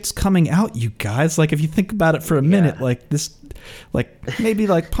course, shit's coming out, you guys. Like, if you think about it for a minute, like this, like maybe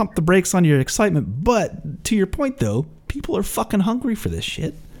like pump the brakes on your excitement. But to your point, though, people are fucking hungry for this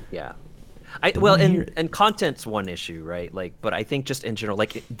shit. Yeah. And content's one issue, right? Like, but I think just in general,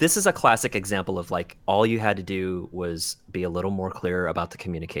 like this is a classic example of like all you had to do was be a little more clear about the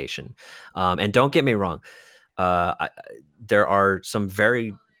communication. And don't get me wrong, there are some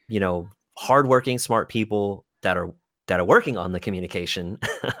very hardworking, smart people that are working on the communication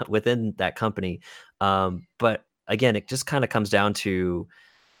within that company. But again, it just kind of comes down to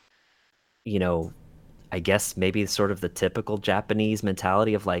I guess maybe sort of the typical Japanese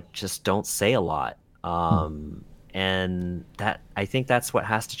mentality of like, just don't say a lot. And that, I think that's what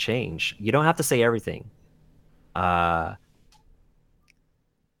has to change. You don't have to say everything. I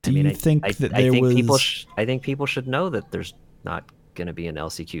think people should know that there's not going to be an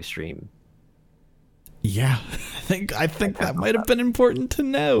LCQ stream. Yeah, I think that might have been important to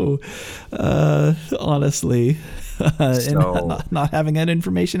know, honestly. And not having that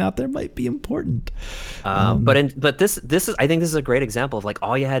information out there might be important. But this is, I think this is a great example of like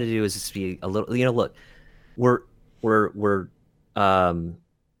all you had to do is just be a little. Look, we're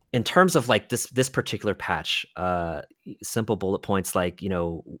in terms of like this particular patch, simple bullet points like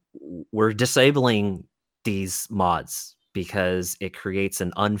we're disabling these mods because it creates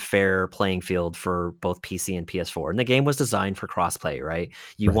an unfair playing field for both PC and PS4. And the game was designed for crossplay, right?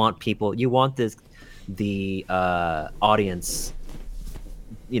 You want the audience,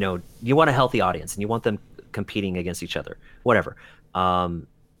 you want a healthy audience and you want them competing against each other, whatever. And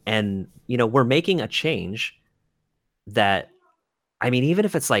we're making a change that, I mean, even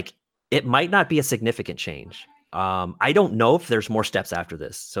if it's like, it might not be a significant change. I don't know if there's more steps after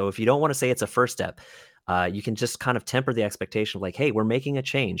this. So if you don't want to say it's a first step, you can just kind of temper the expectation of like, hey, we're making a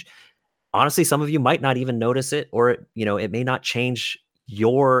change. Honestly, some of you might not even notice it, or it may not change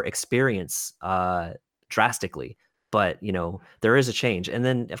your experience drastically, but there is a change. And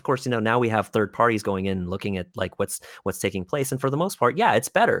then of course, now we have third parties going in and looking at like what's taking place. And for the most part, yeah, it's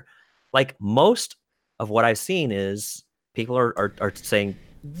better. Like most of what I've seen is people are saying,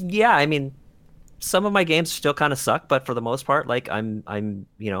 yeah, I mean, some of my games still kind of suck, but for the most part, like I'm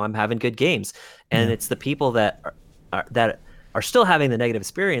having good games. And it's the people that are still having the negative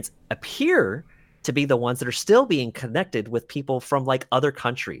experience appear to be the ones that are still being connected with people from like other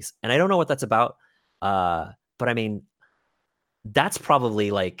countries. And I don't know what that's about. But I mean, that's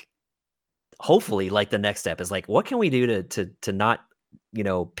probably like, hopefully like the next step is like, what can we do to not,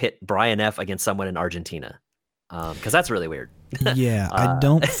 pit Brian F against someone in Argentina? Cause that's really weird. Yeah. I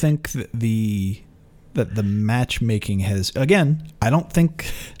don't think that the matchmaking has, again,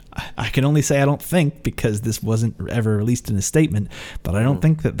 I can only say I don't think, because this wasn't ever released in a statement, but I don't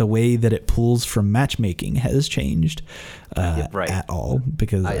think that the way that it pulls from matchmaking has changed at all,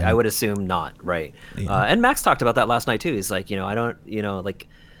 because I would assume not. Right. Yeah. And Max talked about that last night too. He's like, I don't, like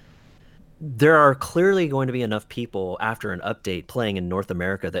there are clearly going to be enough people after an update playing in North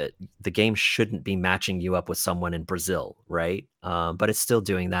America that the game shouldn't be matching you up with someone in Brazil, right? But it's still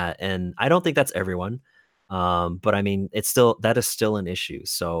doing that, and I don't think that's everyone. But I mean, that is still an issue.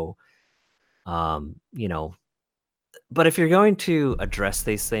 So, you know, but if you're going to address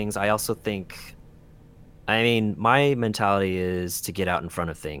these things, I also think, I mean, my mentality is to get out in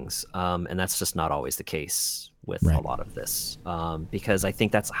front of things, and that's just not always the case with a Right. lot of this, because I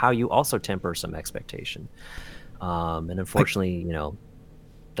think that's how you also temper some expectation. And I, unfortunately,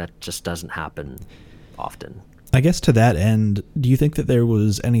 that just doesn't happen often. I guess to that end, do you think that there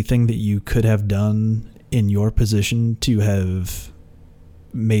was anything that you could have done in your position to have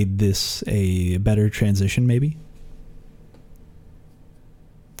made this a better transition, maybe?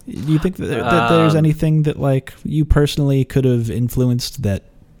 Do you think that there's anything that like you personally could have influenced that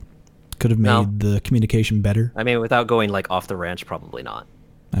could have No. made the communication better? I mean, without going like off the ranch, probably not.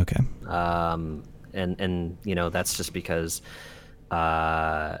 Okay. And that's just because,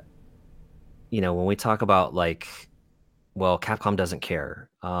 when we talk about like, well, Capcom doesn't care.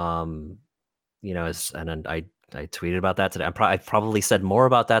 And then I tweeted about that today. I probably said more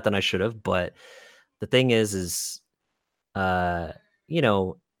about that than I should have, but the thing is, uh, you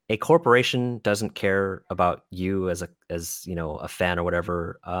know, a corporation doesn't care about you as a fan or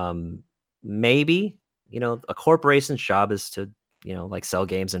whatever. Maybe, a corporation's job is to, like sell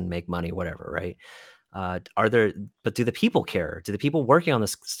games and make money, whatever, right? But do the people care? Do the people working on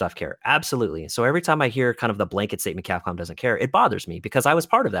this stuff care? Absolutely. So every time I hear kind of the blanket statement, Capcom doesn't care, it bothers me because I was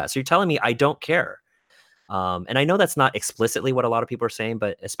part of that. So you're telling me I don't care. And I know that's not explicitly what a lot of people are saying,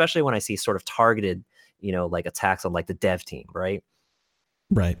 but especially when I see sort of targeted, like attacks on like the dev team, right?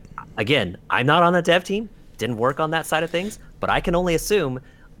 Right. Again, I'm not on the dev team, didn't work on that side of things, but I can only assume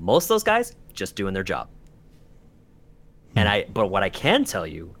most of those guys just doing their job. But what I can tell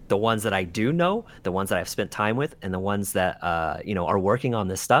you, the ones that I do know, the ones that I've spent time with, and the ones that are working on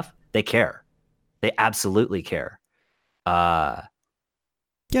this stuff, they care. They absolutely care. Yeah,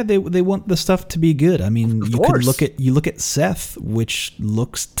 they want the stuff to be good. I mean, you look at Seth, which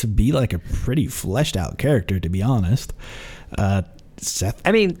looks to be like a pretty fleshed out character, to be honest. Seth.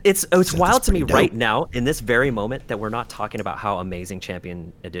 I mean, it's wild to me right now in this very moment that we're not talking about how amazing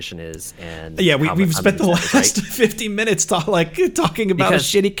Champion Edition is. And yeah, we've spent the last 50 minutes talking about a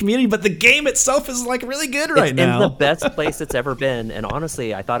shitty community, but the game itself is like really good right now. It's in the best place it's ever been, and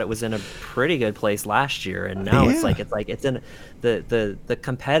honestly, I thought it was in a pretty good place last year, and now it's it's in the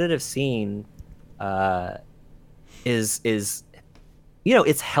competitive scene is.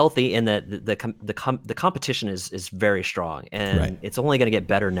 It's healthy in that the competition is very strong, and it's only going to get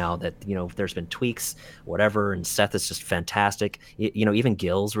better now that there's been tweaks, whatever. And Seth is just fantastic. Even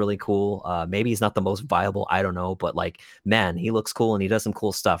Gil's really cool. Maybe he's not the most viable, I don't know, but like, man, he looks cool and he does some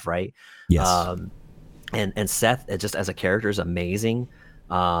cool stuff, right? Yes. And Seth, just as a character, is amazing.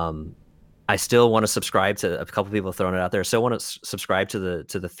 I still want to subscribe to a couple people throwing it out there. I still want to subscribe to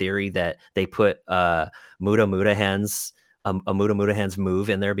the theory that they put Muda Mutahan's move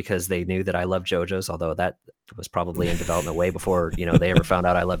in there because they knew that I love JoJo's, although that was probably in development way before they ever found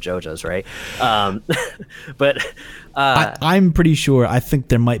out I love JoJo's, right? But I'm pretty sure. I think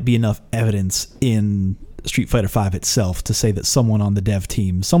there might be enough evidence in Street Fighter V itself to say that someone on the dev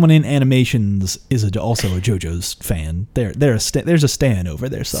team, someone in animations, is also a JoJo's fan. There's a stan over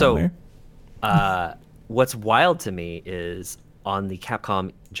there somewhere. So, what's wild to me is on the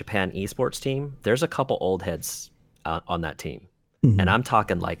Capcom Japan esports team, there's a couple old heads on that team, and I'm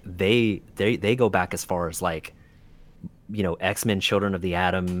talking like they go back as far as like X-Men Children of the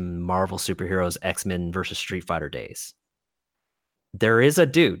Atom, Marvel superheroes, X-Men versus Street Fighter days. There is a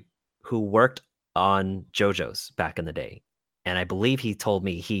dude who worked on JoJo's back in the day, and I believe he told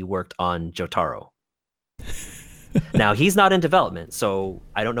me he worked on Jotaro. Now he's not in development, so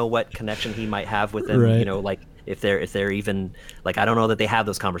I don't know what connection he might have with them. Right. Like if they're even like, I don't know that they have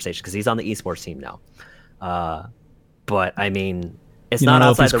those conversations because he's on the esports team now. But I mean, it's not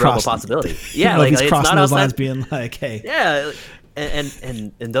outside the realm of possibility. Yeah, like he's it's crossing not those outside, lines, being like, "Hey." Yeah,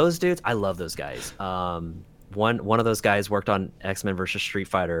 and those dudes, I love those guys. One of those guys worked on X-Men versus Street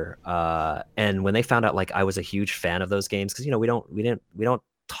Fighter, and when they found out like I was a huge fan of those games, because we don't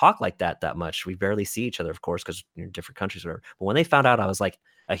talk like that much. We barely see each other, of course, because different countries or whatever. But when they found out I was like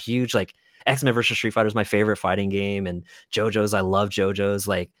a huge like X-Men versus Street Fighter is my favorite fighting game, and JoJo's, I love JoJo's.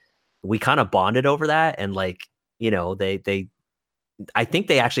 Like we kind of bonded over that, and like I think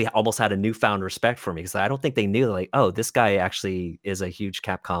they actually almost had a newfound respect for me because I don't think they knew like, oh, this guy actually is a huge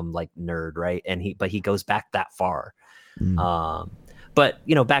Capcom like nerd, right? And he goes back that far. But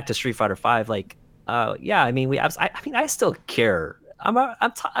back to Street Fighter V, like, yeah, I mean, I still care. I'm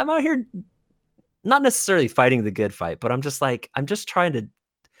out here not necessarily fighting the good fight, but I'm just trying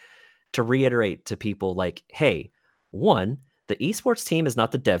to reiterate to people like, hey, one, the esports team is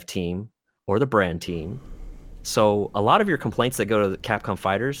not the dev team or the brand team. So a lot of your complaints that go to the Capcom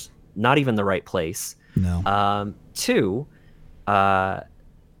fighters, not even the right place. No. Two,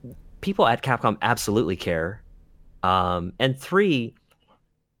 people at Capcom absolutely care. And three,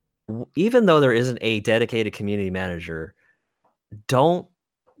 even though there isn't a dedicated community manager, don't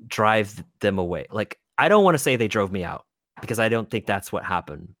drive them away. Like, I don't want to say they drove me out because I don't think that's what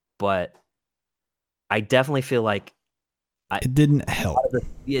happened, but I definitely feel like it didn't help.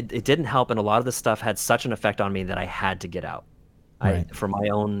 It didn't help, and a lot of the stuff had such an effect on me that I had to get out. Right. For my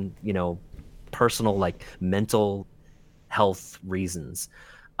own, personal, like, mental health reasons.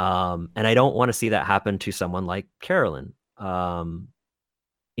 And I don't want to see that happen to someone like Carolyn.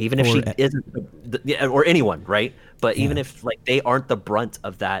 Even if she isn't, or anyone, right? But even if like they aren't the brunt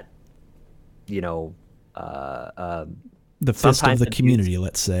of that, the fist of the community,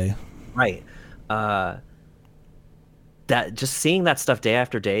 let's say. Right. That just seeing that stuff day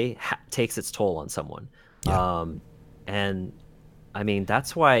after day takes its toll on someone. Yeah. And I mean,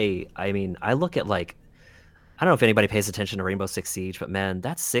 that's why, I look at, like, I don't know if anybody pays attention to Rainbow Six Siege, but man,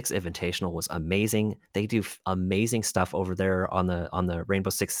 that 6 Invitational was amazing. They do amazing stuff over there on the Rainbow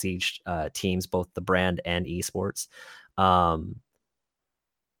Six Siege teams, both the brand and esports.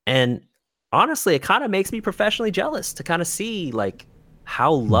 And honestly, it kind of makes me professionally jealous to kind of see like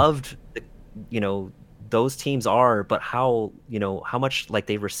how loved those teams are, but how much like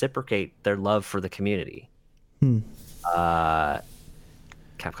they reciprocate their love for the community. Capcom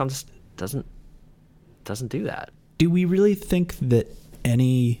just doesn't do that. Do we really think that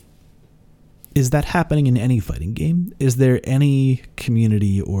is that happening in any fighting game? Is there any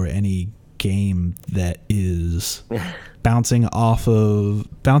community or any game that is bouncing off of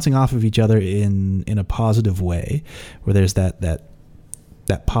each other in a positive way, where there's that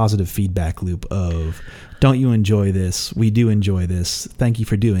positive feedback loop of, don't you enjoy this? We do enjoy this. Thank you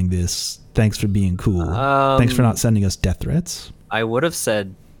for doing this. Thanks for being cool. Thanks for not sending us death threats. I would have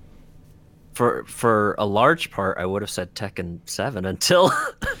said, for a large part, I would have said Tekken 7 until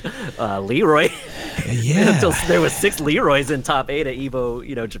Leroy. Yeah. Until there was 6 Leroys in top 8 at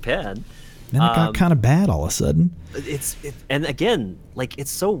EVO, Japan. Then it got kind of bad all of a sudden. And again, like,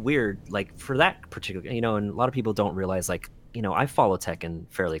 it's so weird, like, for that particular, and a lot of people don't realize, like, I follow Tekken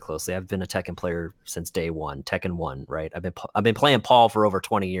fairly closely. I've been a Tekken player since day one, Tekken 1, right? I've been playing Paul for over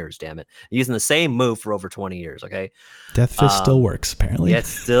 20 years, damn it. Using the same move for over 20 years, okay? Death Fist still works, apparently. Yeah, it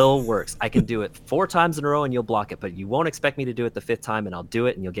still works. I can do it 4 times in a row and you'll block it, but you won't expect me to do it the 5th time, and I'll do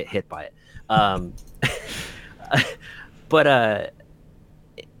it and you'll get hit by it. But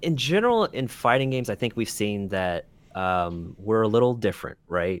in general, in fighting games, I think we've seen that we're a little different,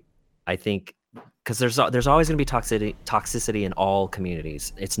 right? I think because there's always going to be toxicity in all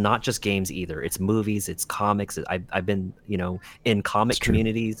communities. It's not just games either. It's movies, it's comics. I've been in comic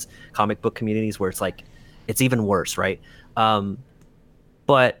book communities where it's like it's even worse, right?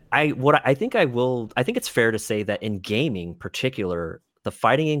 But I think it's fair to say that in gaming, in particular, the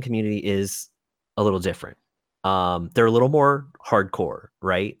fighting game community is a little different. They're a little more hardcore,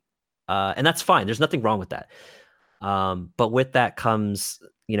 right? And that's fine. There's nothing wrong with that. But with that comes,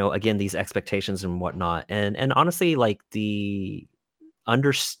 again, these expectations and whatnot. And honestly, like, the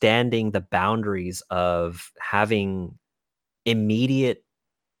understanding the boundaries of having immediate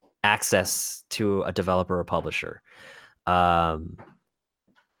access to a developer or publisher. And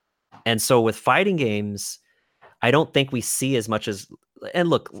so with fighting games, I don't think we see as much as, and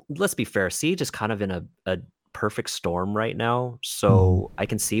look, let's be fair, Siege is kind of in a perfect storm right now. So I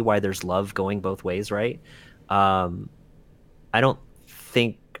can see why there's love going both ways, right? I don't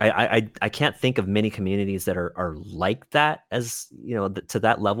think I can't think of many communities that are like that, as to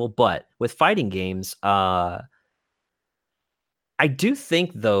that level. But with fighting games, I do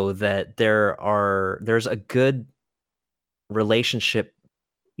think though that there's a good relationship,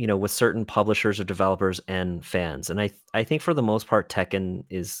 with certain publishers or developers and fans. And I think for the most part, Tekken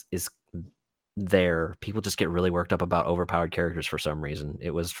is there. People just get really worked up about overpowered characters for some reason.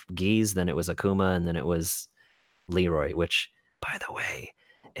 It was Geese, then it was Akuma, and then it was Leroy, which, by the way,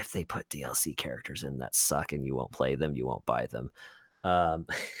 if they put DLC characters in that suck and you won't play them, you won't buy them. Yeah,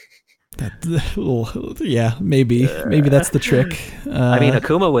 maybe that's the trick. I mean,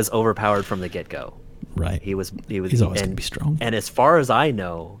 Akuma was overpowered from the get-go. Right. He's always gonna be strong. And as far as I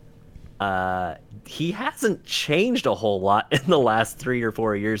know, he hasn't changed a whole lot in the last 3 or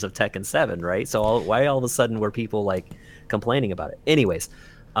 4 years of Tekken 7, right? So why all of a sudden were people like complaining about it? Anyways,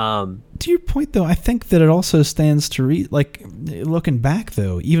 To your point, though, I think that it also stands to like looking back,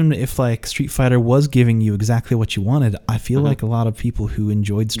 though, even if like Street Fighter was giving you exactly what you wanted, I feel like a lot of people who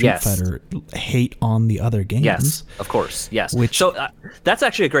enjoyed Street Fighter hate on the other games. Yes, of course, yes. So that's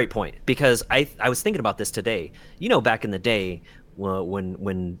actually a great point, because I was thinking about this today. You know, back in the day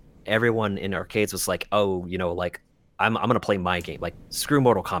when everyone in arcades was like, oh, you know, like I'm gonna play my game, like screw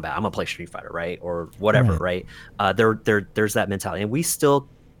Mortal Kombat, I'm gonna play Street Fighter, right, or whatever, right? There's that mentality, and we still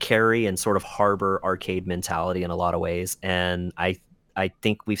carry and sort of harbor arcade mentality in a lot of ways, and I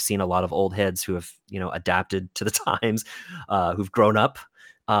think we've seen a lot of old heads who have, you know, adapted to the times, who've grown up,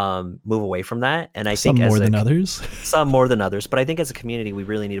 move away from that. And I think some more than others, but I think as a community we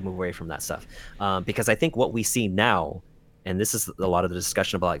really need to move away from that stuff, because I think what we see now, and this is a lot of the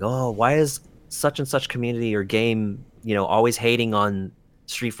discussion about like, oh, why is such and such community or game, you know, always hating on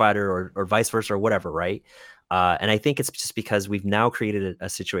Street Fighter or vice versa or whatever, right? And I think it's just because we've now created a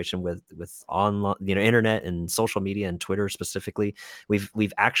situation with online, you know, internet and social media and Twitter specifically.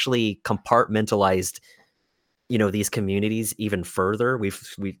 We've actually compartmentalized, you know, these communities even further.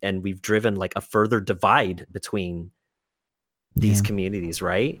 We've driven like a further divide between these communities,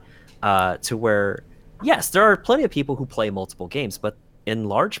 right? To where, yes, there are plenty of people who play multiple games, but in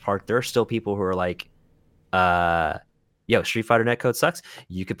large part, there are still people who are like, yo, Street Fighter Netcode sucks.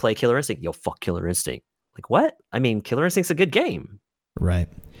 You could play Killer Instinct. Yo, fuck Killer Instinct. Like, what? I mean, Killer Instinct's a good game. Right.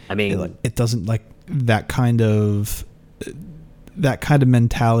 I mean, it doesn't, like, that kind of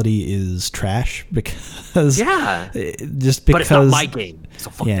mentality is trash, because just because, but it's not my game, so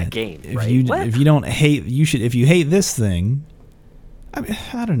fuck that game. If you don't hate, you should. If you hate this thing, I mean,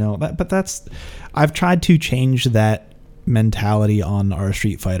 I don't know, but I've tried to change that mentality on our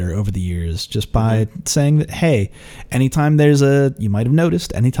Street Fighter over the years, just by saying that, hey, anytime you might have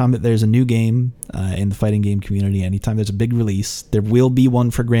noticed, anytime that there's a new game in the fighting game community, anytime there's a big release, there will be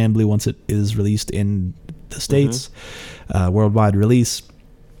one for Grand Blue once it is released in the States, worldwide release.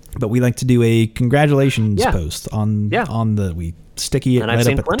 But we like to do a congratulations post on we sticky it right up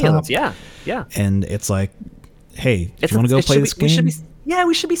at the top. And it's like, hey, if you want to go play this game,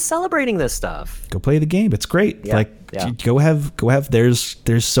 we should be celebrating this stuff. Go play the game. It's great. Go have.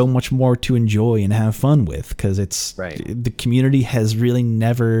 There's so much more to enjoy and have fun with, because it's the community has really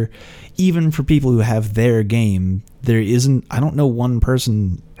never, even for people who have their game, there isn't. I don't know one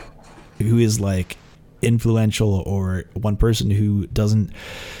person who is like influential, or one person who doesn't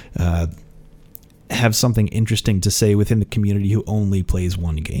have something interesting to say within the community who only plays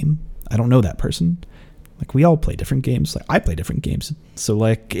one game. I don't know that person. Like, we all play different games. Like, I play different games. So,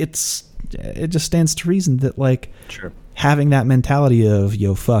 like, it just stands to reason that, like, having that mentality of,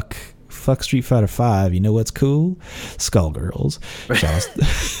 yo, fuck Street Fighter 5, you know what's cool? Skullgirls.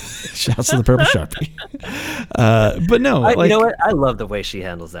 Shouts to the Purple Sharpie. But no, you know what? I love the way she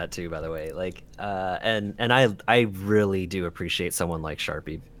handles that too, by the way. Like, and I really do appreciate someone like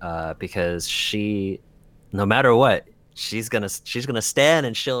Sharpie, because she, no matter what, she's gonna stand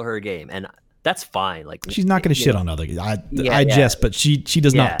and shill her game, and that's fine. Like, she's not going to shit on other. I jest, but she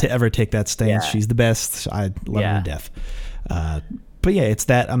does not ever take that stance. She's the best. I love her to death. But yeah, it's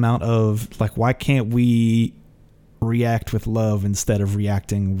that amount of like, why can't we react with love instead of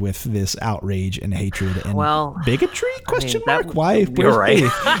reacting with this outrage and hatred and bigotry? Question mark. Why? You're right.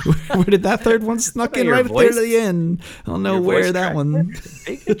 Where did that third one snuck in right there to the end? I don't know where that one.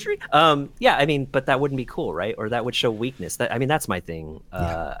 Bigotry. Yeah, I mean, but that wouldn't be cool, right? Or that would show weakness. I mean, that's my thing.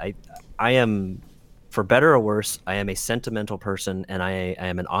 I am, for better or worse, I am a sentimental person, and I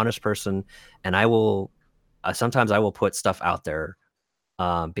am an honest person, and I will sometimes I will put stuff out there,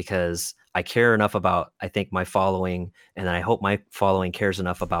 because I care enough about, I think, my following, and I hope my following cares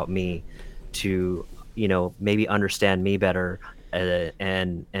enough about me to, you know, maybe understand me better,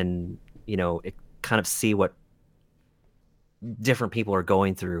 and you know, kind of see what different people are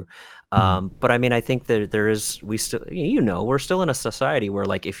going through. But I mean, I think that we're still in a society where,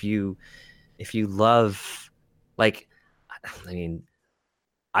 like, if you love, like, I mean,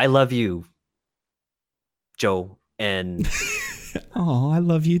 I love you, Joe, and oh, I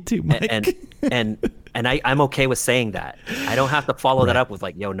love you too, Mike. and I'm okay with saying that. I don't have to follow that up with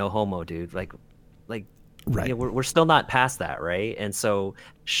like, yo, no homo, dude. Like, right. You know, we're still not past that, right? And so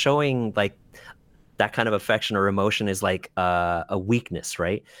showing like that kind of affection or emotion is like a weakness,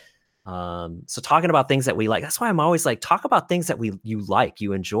 right? So talking about things that we like, that's why I'm always like, talk about things that you like,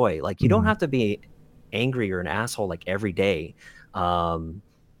 you enjoy. Like, you don't have to be angry or an asshole like every day. And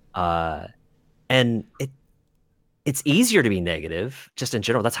it's easier to be negative just in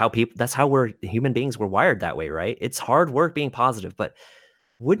general. That's how we're human beings. We're wired that way, right? It's hard work being positive, but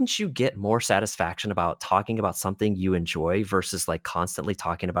wouldn't you get more satisfaction about talking about something you enjoy versus like constantly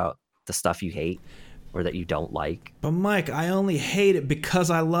talking about the stuff you hate or that you don't like? But Mike, I only hate it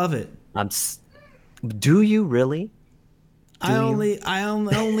because I love it. Do you really? I'm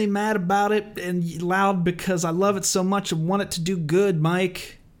only mad about it and loud because I love it so much and want it to do good,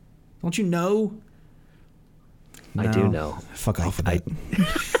 Mike. Don't you know? No, I do know. Fuck off with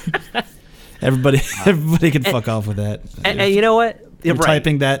that. Everybody can fuck off with that. And you know what? You're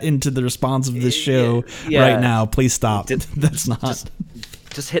typing that into the response of this show right now. Please stop. That's not.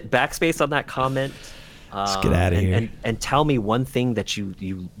 Just hit backspace on that comment. Let's get out of here. And tell me one thing that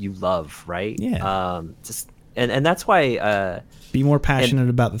you love, right? Yeah. And that's why be more passionate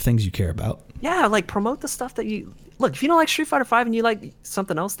about the things you care about. Yeah, like promote the stuff that you look. If you don't like Street Fighter V and you like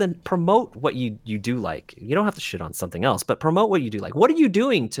something else, then promote what you do like. You don't have to shit on something else, but promote what you do like. What are you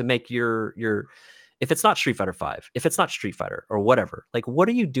doing to make your if it's not Street Fighter V, if it's not Street Fighter or whatever, like what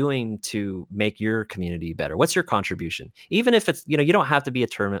are you doing to make your community better? What's your contribution? Even if it's, you don't have to be a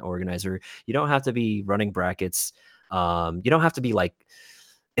tournament organizer, you don't have to be running brackets, you don't have to be like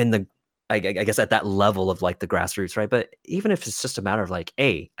in the I guess at that level of like the grassroots, right? But even if it's just a matter of like,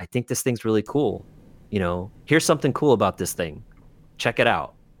 hey, I think this thing's really cool. Here's something cool about this thing. Check it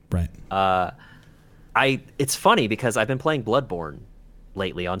out. Right. It's funny because I've been playing Bloodborne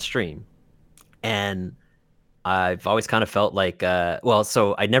lately on stream, and I've always kind of felt like,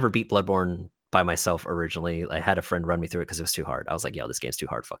 so I never beat Bloodborne by myself originally. I had a friend run me through it because it was too hard. I was like, yo, this game's too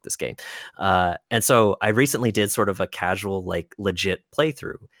hard. Fuck this game. And so I recently did sort of a casual, like legit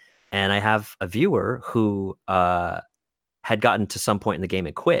playthrough. And I have a viewer who had gotten to some point in the game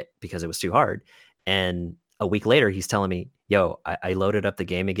and quit because it was too hard. And a week later, he's telling me, yo, I loaded up the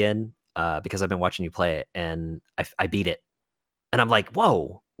game again because I've been watching you play it, and I beat it. And I'm like,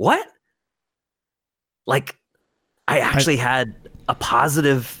 whoa, what? Like, I actually had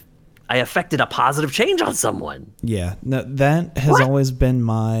I affected a positive change on someone. Yeah, no, that has always been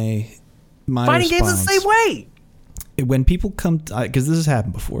my fighting response. Games the same way. When people come, because this has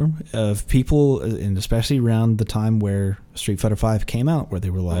happened before, of people, and especially around the time where Street Fighter V came out, where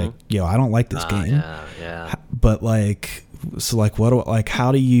they were like, "Yo, I don't like this game." Yeah. But like, so like,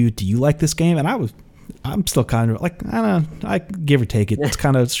 how do you like this game? And I'm still kind of like, I don't know, I give or take it. It's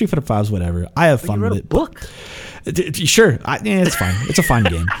kind of Street Fighter V's whatever. I have fun with it. Book. Sure, it's fine. It's a fun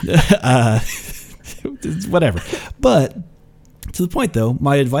game. Whatever. But to the point, though,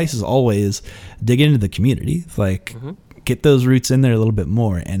 my advice is always dig into the community. Like, get those roots in there a little bit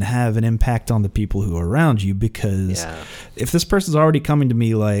more and have an impact on the people who are around you. Because if this person's already coming to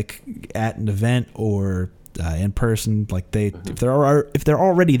me like at an event or in person, like if they're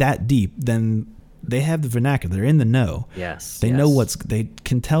already that deep, then they have the vernacular. They're in the know. Yes. They know they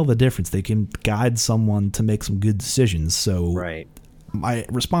can tell the difference. They can guide someone to make some good decisions. So right. My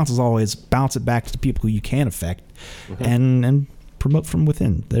response is always bounce it back to the people who you can affect and promote from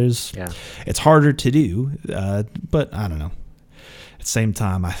within. It's harder to do, but I don't know. At the same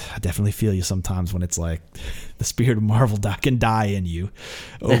time, I definitely feel you sometimes when it's like the spirit of Marvel can die in you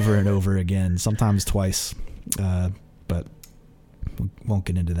over and over again, sometimes twice, but we won't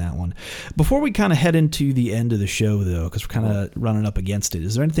get into that one. Before we kind of head into the end of the show, though, because we're kind of running up against it,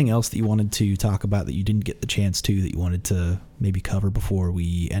 is there anything else that you wanted to talk about that you didn't get the chance to, that you wanted to maybe cover before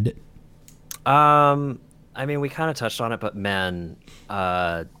we end it? I mean, we kind of touched on it, but man,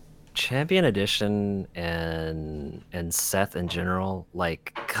 Champion Edition and Seth in general,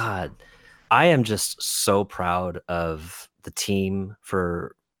 like, God, I am just so proud of the team,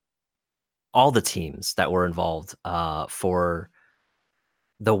 for all the teams that were involved, for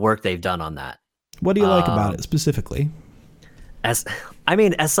the work they've done on that. What do you like about it specifically? As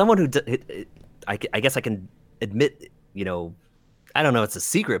someone who, I guess I can admit, I don't know, it's a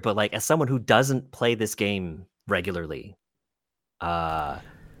secret, but like as someone who doesn't play this game regularly, and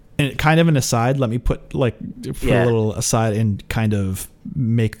kind of an aside, let me put a little aside and kind of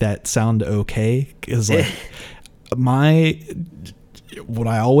make that sound okay, because like what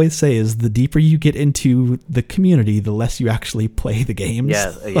I always say is the deeper you get into the community, the less you actually play the games.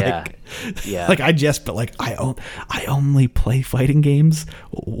 Like I only play fighting games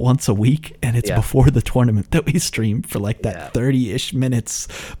once a week, and it's before the tournament that we stream for like that 30-ish minutes.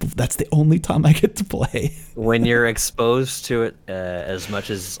 That's the only time I get to play. When you're exposed to it as much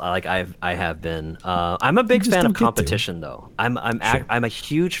as like I have been, I'm a big fan of competition, though. I'm a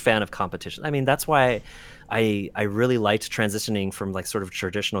huge fan of competition. I mean, that's why I really liked transitioning from like sort of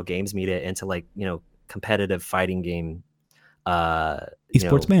traditional games media into like, competitive fighting game,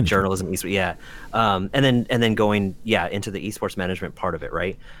 esports management, journalism, and then going into the esports management part of it,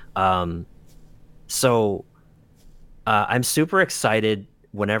 right? So I'm super excited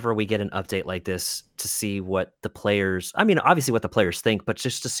whenever we get an update like this to see what the players, I mean, obviously what the players think, but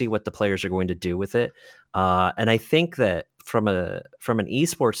just to see what the players are going to do with it. And I think that from an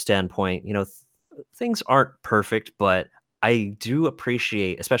esports standpoint, things aren't perfect, but I do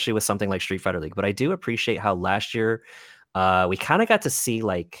appreciate, especially with something like Street Fighter League, but I do appreciate how last year we kind of got to see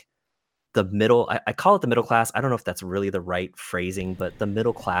like the middle, I call it the middle class. I don't know if that's really the right phrasing, but the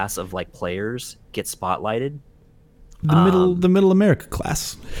middle class of like players get spotlighted. The middle America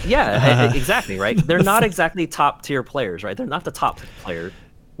class. Yeah, exactly, right? They're not exactly top tier players, right? They're not the top player,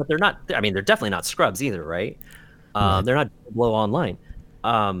 but they're not, I mean, they're definitely not scrubs either, right? Right. They're not low online.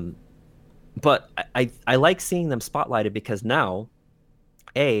 But I like seeing them spotlighted because now,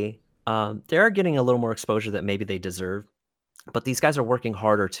 they are getting a little more exposure that maybe they deserve, but these guys are working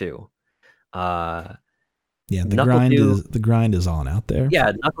harder too. Yeah, NuckleDu, the grind is on out there.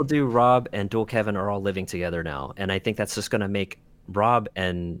 yeah, NuckleDu, Rob, and Dual Kevin are all living together now, and I think that's just going to make Rob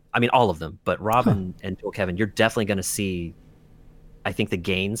and, I mean, all of them, but Rob and Dual Kevin, you're definitely going to see, I think, the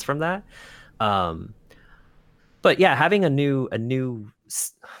gains from that. But yeah, having a new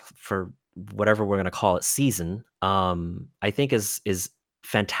for whatever we're going to call it season, I think is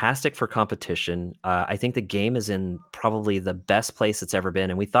fantastic for competition. I think the game is in probably the best place it's ever been,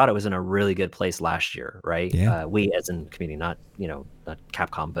 and we thought it was in a really good place last year, right? Yeah. We as in community, not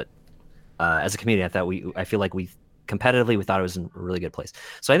Capcom, but as a community, I feel like we competitively we thought it was in a really good place.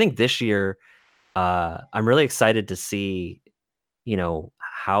 So I think this year, I'm really excited to see,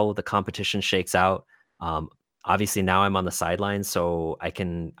 how the competition shakes out. Obviously now I'm on the sidelines, so I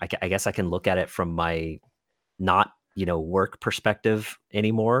guess I can look at it from my not, work perspective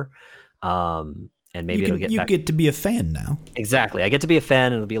anymore. And maybe it'll get you back. get to be a fan now. Exactly. I get to be a fan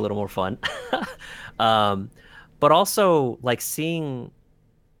and it'll be a little more fun. But also like seeing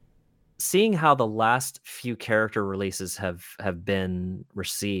how the last few character releases have been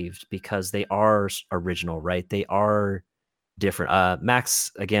received, because they are original, right? They are different. Max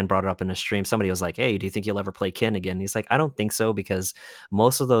again brought it up in a stream. Somebody was like, "Hey, do you think you'll ever play Ken again?" And he's like, "I don't think so, because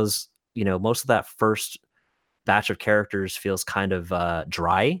most of those, most of that first batch of characters feels kind of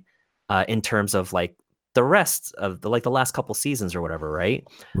dry in terms of like the rest of the last couple seasons or whatever, right?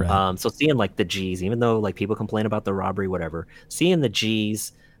 Right. So seeing like the G's, even though like people complain about the robbery, whatever, seeing the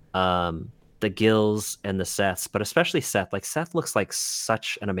G's, the Gills and the Seths, but especially Seth. Like Seth looks like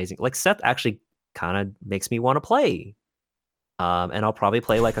such an amazing. Like Seth actually kind of makes me want to play. And I'll probably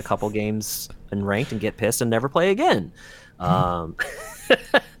play like a couple games in ranked and get pissed and never play again. But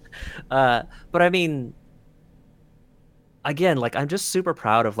I mean, again, like I'm just super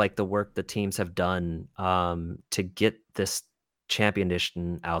proud of like the work the teams have done to get this champion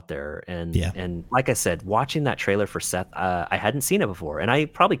edition out there. And like I said, watching that trailer for Seth, I hadn't seen it before, and I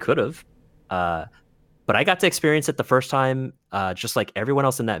probably could have. But I got to experience it the first time, just like everyone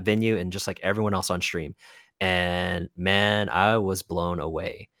else in that venue and just like everyone else on stream. And man, I was blown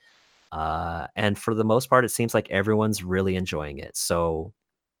away. And for the most part, it seems like everyone's really enjoying it. So,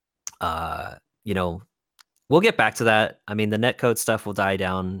 we'll get back to that. I mean, the netcode stuff will die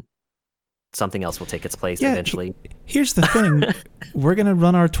down. Something else will take its place eventually. Here's the thing. We're going to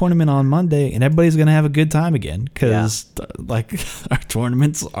run our tournament on Monday, and everybody's going to have a good time again, because like our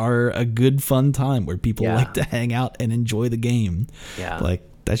tournaments are a good, fun time where people like to hang out and enjoy the game. Yeah. Like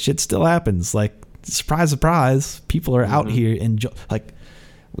that shit still happens. Like, surprise, surprise. People are out here and like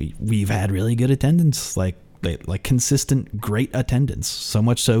we've had really good attendance, like consistent great attendance, so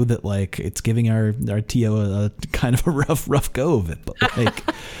much so that like it's giving our TO a kind of a rough go of it, but like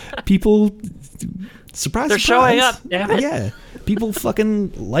people surprise, they're showing up, damn it. Yeah, people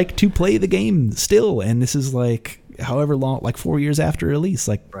fucking like to play the game still, and this is like however long, like 4 years after release,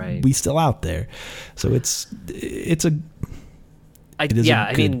 like we still out there. So it's a game.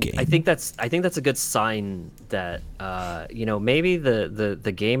 I think that's a good sign that maybe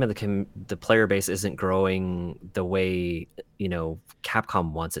the game and the player base isn't growing the way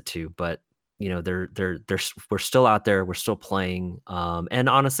Capcom wants it to, but we're still out there, we're still playing, and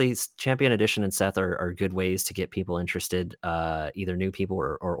honestly, Champion Edition and Seth are good ways to get people interested, either new people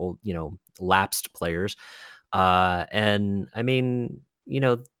or old, lapsed players, and I mean,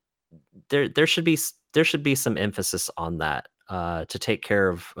 there should be some emphasis on that. To take care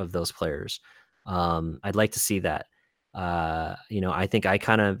of those players. I'd like to see that. I think I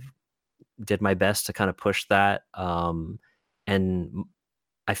kind of did my best to kind of push that. And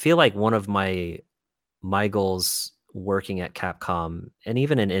I feel like one of my goals working at Capcom, and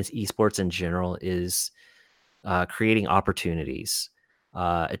even in esports in general, is creating opportunities.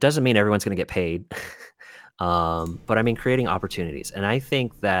 It doesn't mean everyone's going to get paid, but I mean creating opportunities. And I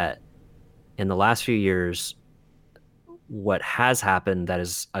think that in the last few years, what has happened that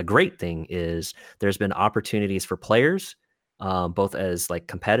is a great thing is there's been opportunities for players, both as like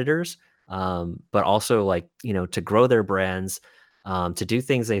competitors, but also like, to grow their brands, to do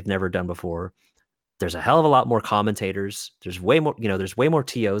things they've never done before. There's a hell of a lot more commentators. There's way more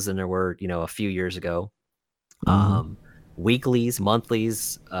TOs than there were, a few years ago. Weeklies,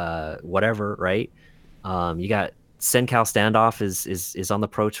 monthlies, whatever, right? You got Sencal Standoff is on the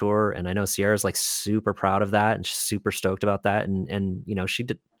Pro Tour, and I know Sierra's like super proud of that and she's super stoked about that, and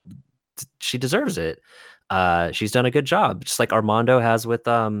she deserves it. She's done a good job, just like Armando has with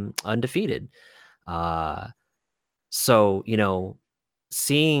Undefeated. So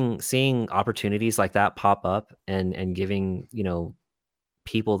seeing opportunities like that pop up and giving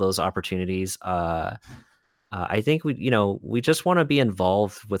people those opportunities. I think we just want to be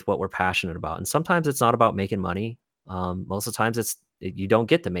involved with what we're passionate about, and sometimes it's not about making money. Most of the times you don't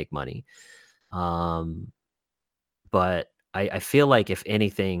get to make money. But I feel like if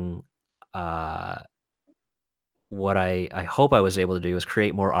anything, what I hope I was able to do is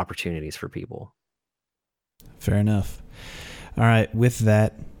create more opportunities for people. Fair enough. All right, with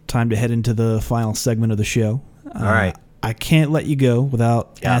that, time to head into the final segment of the show. All right. I can't let you go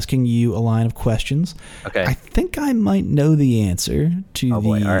without asking you a line of questions. Okay. I think I might know the answer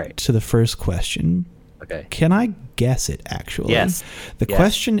to to the first question. Okay. Can I guess it, actually? Yes. The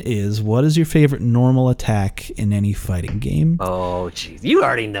question is, what is your favorite normal attack in any fighting game? Oh, jeez. You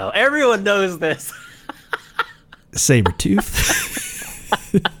already know. Everyone knows this. Sabretooth.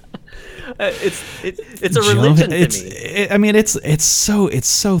 It's a religion to me. It's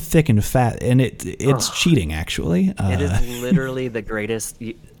so thick and fat, and it's cheating, actually. It is literally the greatest.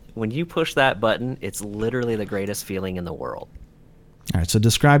 When you push that button, it's literally the greatest feeling in the world. All right, so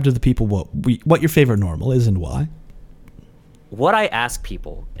describe to the people what your favorite normal is and why. What I ask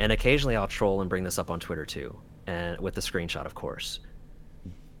people, and occasionally I'll troll and bring this up on Twitter too, and with the screenshot, of course.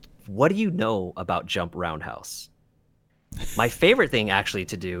 What do you know about jump roundhouse? My favorite thing actually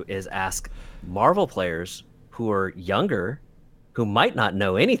to do is ask Marvel players who are younger, who might not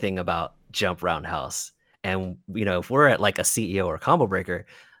know anything about jump roundhouse. And, if we're at like a CEO or a combo breaker,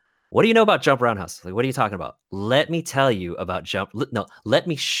 what do you know about jump roundhouse? Like, what are you talking about? Let me tell you about let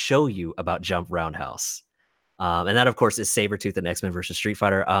me show you about jump roundhouse. And that, of course, is Sabretooth and X-Men versus Street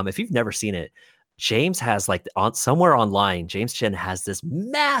Fighter. If you've never seen it, James has somewhere online, James Chen has this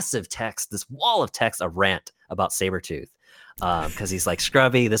massive text, this wall of text, a rant about Sabretooth. Because he's like,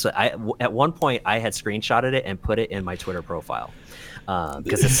 scrubby. At one point I had screenshotted it and put it in my Twitter profile.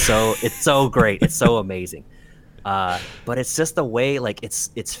 Because it's so great. It's so amazing. But it's just the way, like,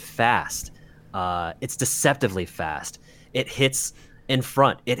 it's fast. It's deceptively fast. It hits in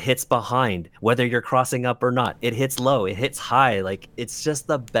front, it hits behind, whether you're crossing up or not. It hits low, it hits high. Like, it's just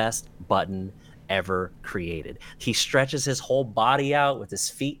the best button ever created. He stretches his whole body out with his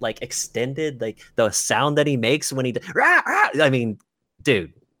feet like extended, like the sound that he makes when he I mean,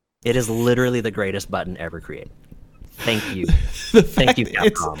 dude, it is literally the greatest button ever created. Thank you. Thank you,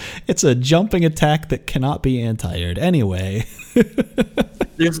 Capcom. It's a jumping attack that cannot be anti-aired. Anyway.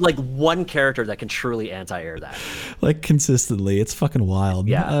 There's like one character that can truly anti-air that. Like, consistently. It's fucking wild.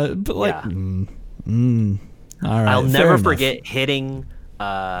 Yeah. But like, all right. I'll never forget hitting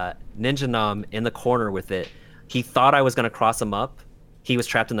Ninja Nam in the corner with it. He thought I was going to cross him up. He was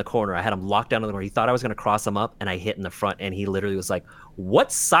trapped in the corner. I had him locked down in the corner. He thought I was going to cross him up, and I hit in the front, and he literally was like,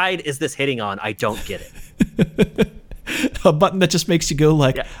 what side is this hitting on? I don't get it. A button that just makes you go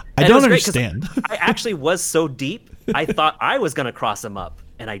like, I don't understand. I actually was so deep, I thought I was going to cross him up,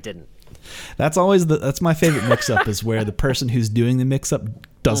 and I didn't. That's my favorite mix-up, is where the person who's doing the mix-up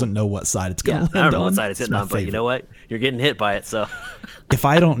doesn't know what side it's going to land on. I don't know what side it's hitting on, but you know what? You're getting hit by it, so. If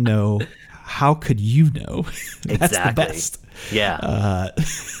I don't know, how could you know? That's exactly. the best. Yeah.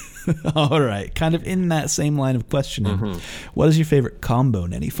 All right. Kind of in that same line of questioning, what is your favorite combo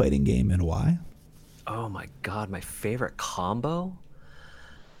in any fighting game and why? Oh my God, my favorite combo?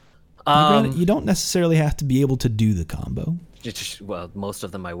 Granted, you don't necessarily have to be able to do the combo. Well, most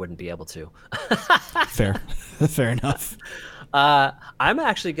of them I wouldn't be able to. Fair enough. I'm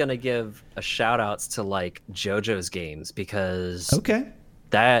actually gonna give a shout outs to like JoJo's games, because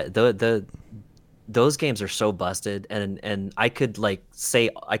that those games are so busted, and I could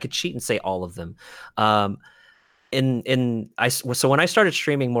cheat and say all of them. So when I started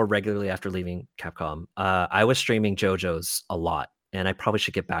streaming more regularly after leaving Capcom, I was streaming JoJo's a lot, and I probably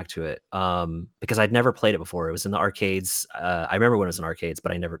should get back to it, because I'd never played it before. It was in the arcades. I remember when it was in arcades,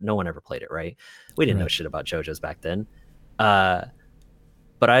 but no one ever played it, right? We didn't know shit about JoJo's back then. But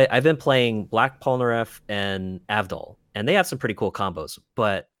I've been playing Black Polnareff and Avdol, and they have some pretty cool combos,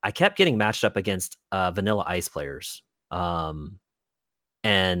 but I kept getting matched up against Vanilla Ice players. Um,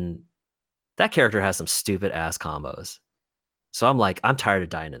 and that character has some stupid ass combos. So I'm like, I'm tired of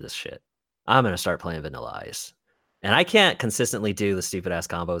dying to this shit. I'm gonna start playing Vanilla Ice. And I can't consistently do the stupid ass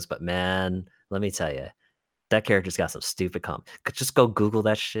combos, but man, let me tell you, that character's got some stupid just go Google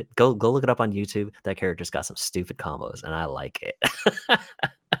that shit. Go look it up on YouTube. That character's got some stupid combos, and I like it.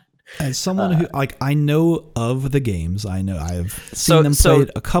 As someone who I know of the games, I've seen them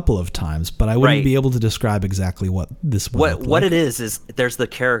played a couple of times, but I wouldn't be able to describe exactly what this would look what like. it is there's the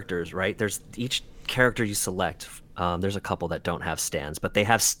characters, right? There's each character you select. There's a couple that don't have stands, but they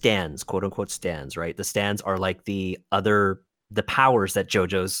have stands, quote unquote stands, right? The stands are like the powers that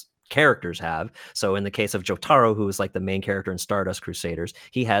JoJo's characters have. So in the case of Jotaro, who is like the main character in Stardust Crusaders,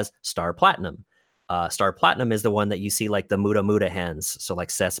 he has Star Platinum. Star Platinum is the one that you see like the Muda Muda hands. So like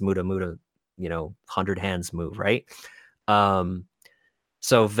Seth's Muda Muda, 100 hands move, right?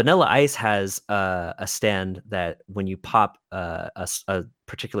 So Vanilla Ice has a stand that when you pop a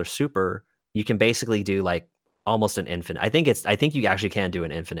particular super, you can basically do like almost an infinite. I think you actually can do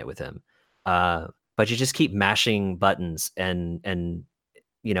an infinite with him. But you just keep mashing buttons and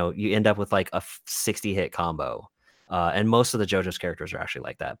you end up with like a 60 hit combo. And most of the JoJo's characters are actually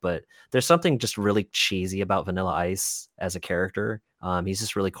like that. But there's something just really cheesy about Vanilla Ice as a character. He's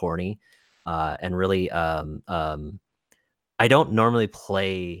just really corny and really. I don't normally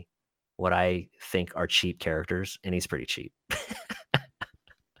play what I think are cheap characters, and he's pretty cheap.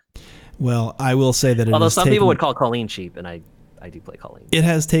 Well, I will say that although some people would call Colleen cheap, and I do play Colleen. It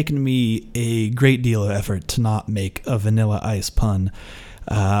has taken me a great deal of effort to not make a Vanilla Ice pun,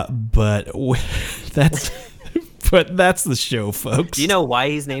 but that's. But that's the show, folks. Do you know why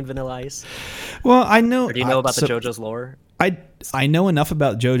he's named Vanilla Ice? Well, I know. Or do you know about the JoJo's lore? I know enough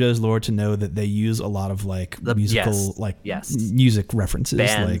about JoJo's lore to know that they use a lot of like musical music references,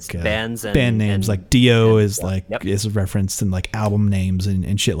 bands, like bands and, band names, and, like Dio and, is is referenced in like album names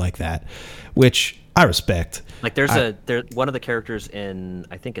and shit like that, which I respect. Like there's one of the characters in,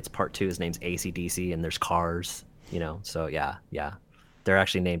 I think it's part 2, his name's AC/DC, and there's cars, so yeah. They're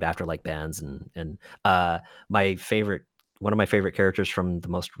actually named after like bands and one of my favorite characters from the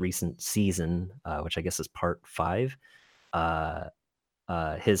most recent season, which I guess is part 5.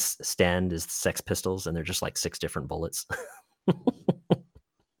 His stand is Sex Pistols, and they're just like 6 different bullets.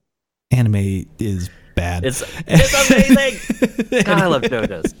 Anime is bad. It's amazing. God, I love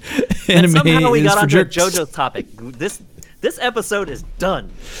JoJo's. And somehow we got onto JoJo's topic. This episode is done.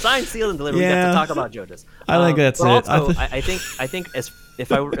 Signed, sealed, and delivered. Yeah. We have to talk about JoJo's. I think that's it. Also, I think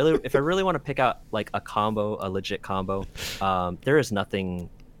if I really want to pick out like a legit combo, there is nothing.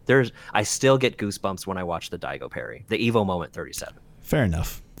 I still get goosebumps when I watch the Daigo parry, the Evo moment 37. Fair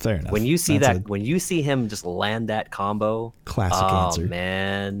enough. When you see when you see him just land that combo, classic answer. Oh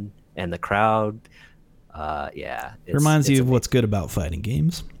man, and the crowd. Reminds you of what's good about fighting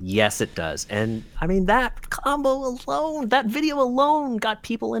games. Yes, it does. And I mean, that combo alone, that video alone got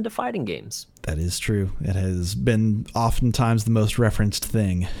people into fighting games. That is true. It has been oftentimes the most referenced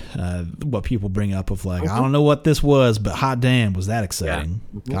thing. What people bring up of like, I don't know what this was, but hot damn, was that exciting.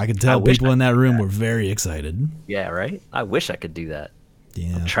 Yeah. I could tell people in that room were very excited. Yeah, right? I wish I could do that.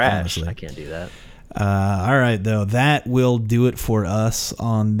 Yeah, I'm trash. honestly. I can't do that. All right, though. That will do it for us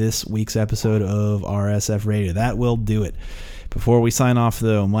on this week's episode of RSF Radio. That will do it. Before we sign off,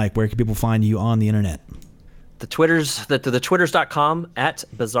 though, Mike, where can people find you on the internet? The Twitters.com at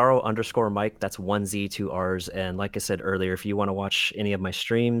Bizarro_Mike. That's 1Z, 2 R's. And like I said earlier, if you want to watch any of my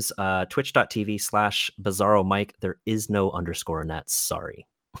streams, twitch.tv/Bizarro Mike. There is no underscore in that. Sorry.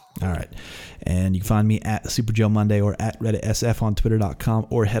 All right. And you can find me at Super Joe Monday or at RedditSF on Twitter.com,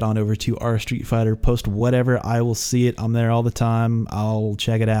 or head on over to our Street Fighter. Post whatever. I will see it. I'm there all the time. I'll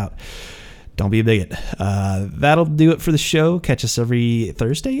check it out. Don't be a bigot. That'll do it for the show. Catch us every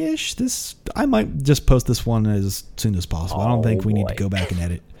Thursday-ish. I might just post this one as soon as possible. I don't think we need to go back and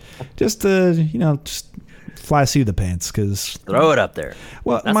edit. Just fly through the pants, because throw it up there.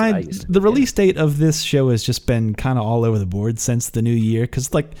 Well, the release date of this show has just been kind of all over the board since the new year,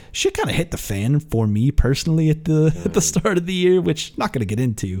 because like shit kind of hit the fan for me personally at the start of the year, which I'm not going to get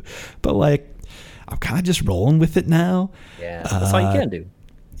into, but like I'm kind of just rolling with it now. Yeah, that's all you can do.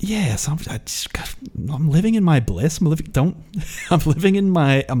 Yeah, so I'm living in my bliss. I'm living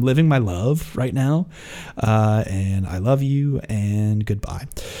my love right now, and I love you. And goodbye.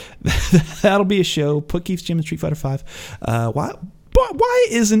 That'll be a show. Put Keith's Gym in Street Fighter V. Why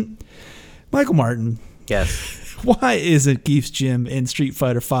isn't Michael Martin? Yes. Why isn't Keith's Gym in Street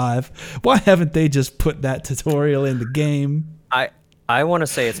Fighter V? Why haven't they just put that tutorial in the game? I want to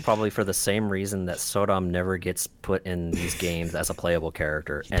say it's probably for the same reason that Sodom never gets put in these games as a playable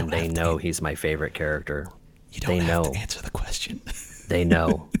character, and they know he's my favorite character. You don't have to answer the question. They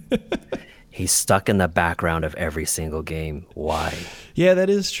know. He's stuck in the background of every single game. Why? Yeah, that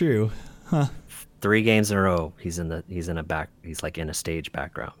is true. Huh. 3 games in a row. He's like in a stage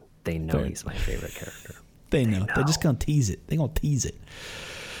background. They know he's my favorite character. They know. They're just gonna tease it. They're gonna tease it.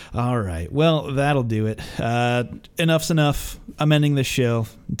 All right. Well, that'll do it. Enough's enough. I'm ending this show.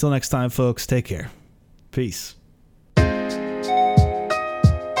 Until next time, folks. Take care. Peace.